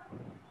much.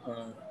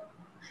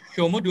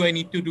 Shomo, do I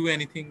need to do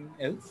anything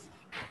else?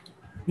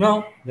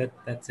 No,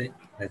 that's it.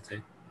 That's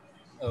it.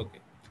 Okay.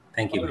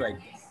 Thank you. All right.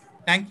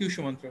 Thank you,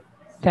 Shumantra.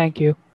 Thank you.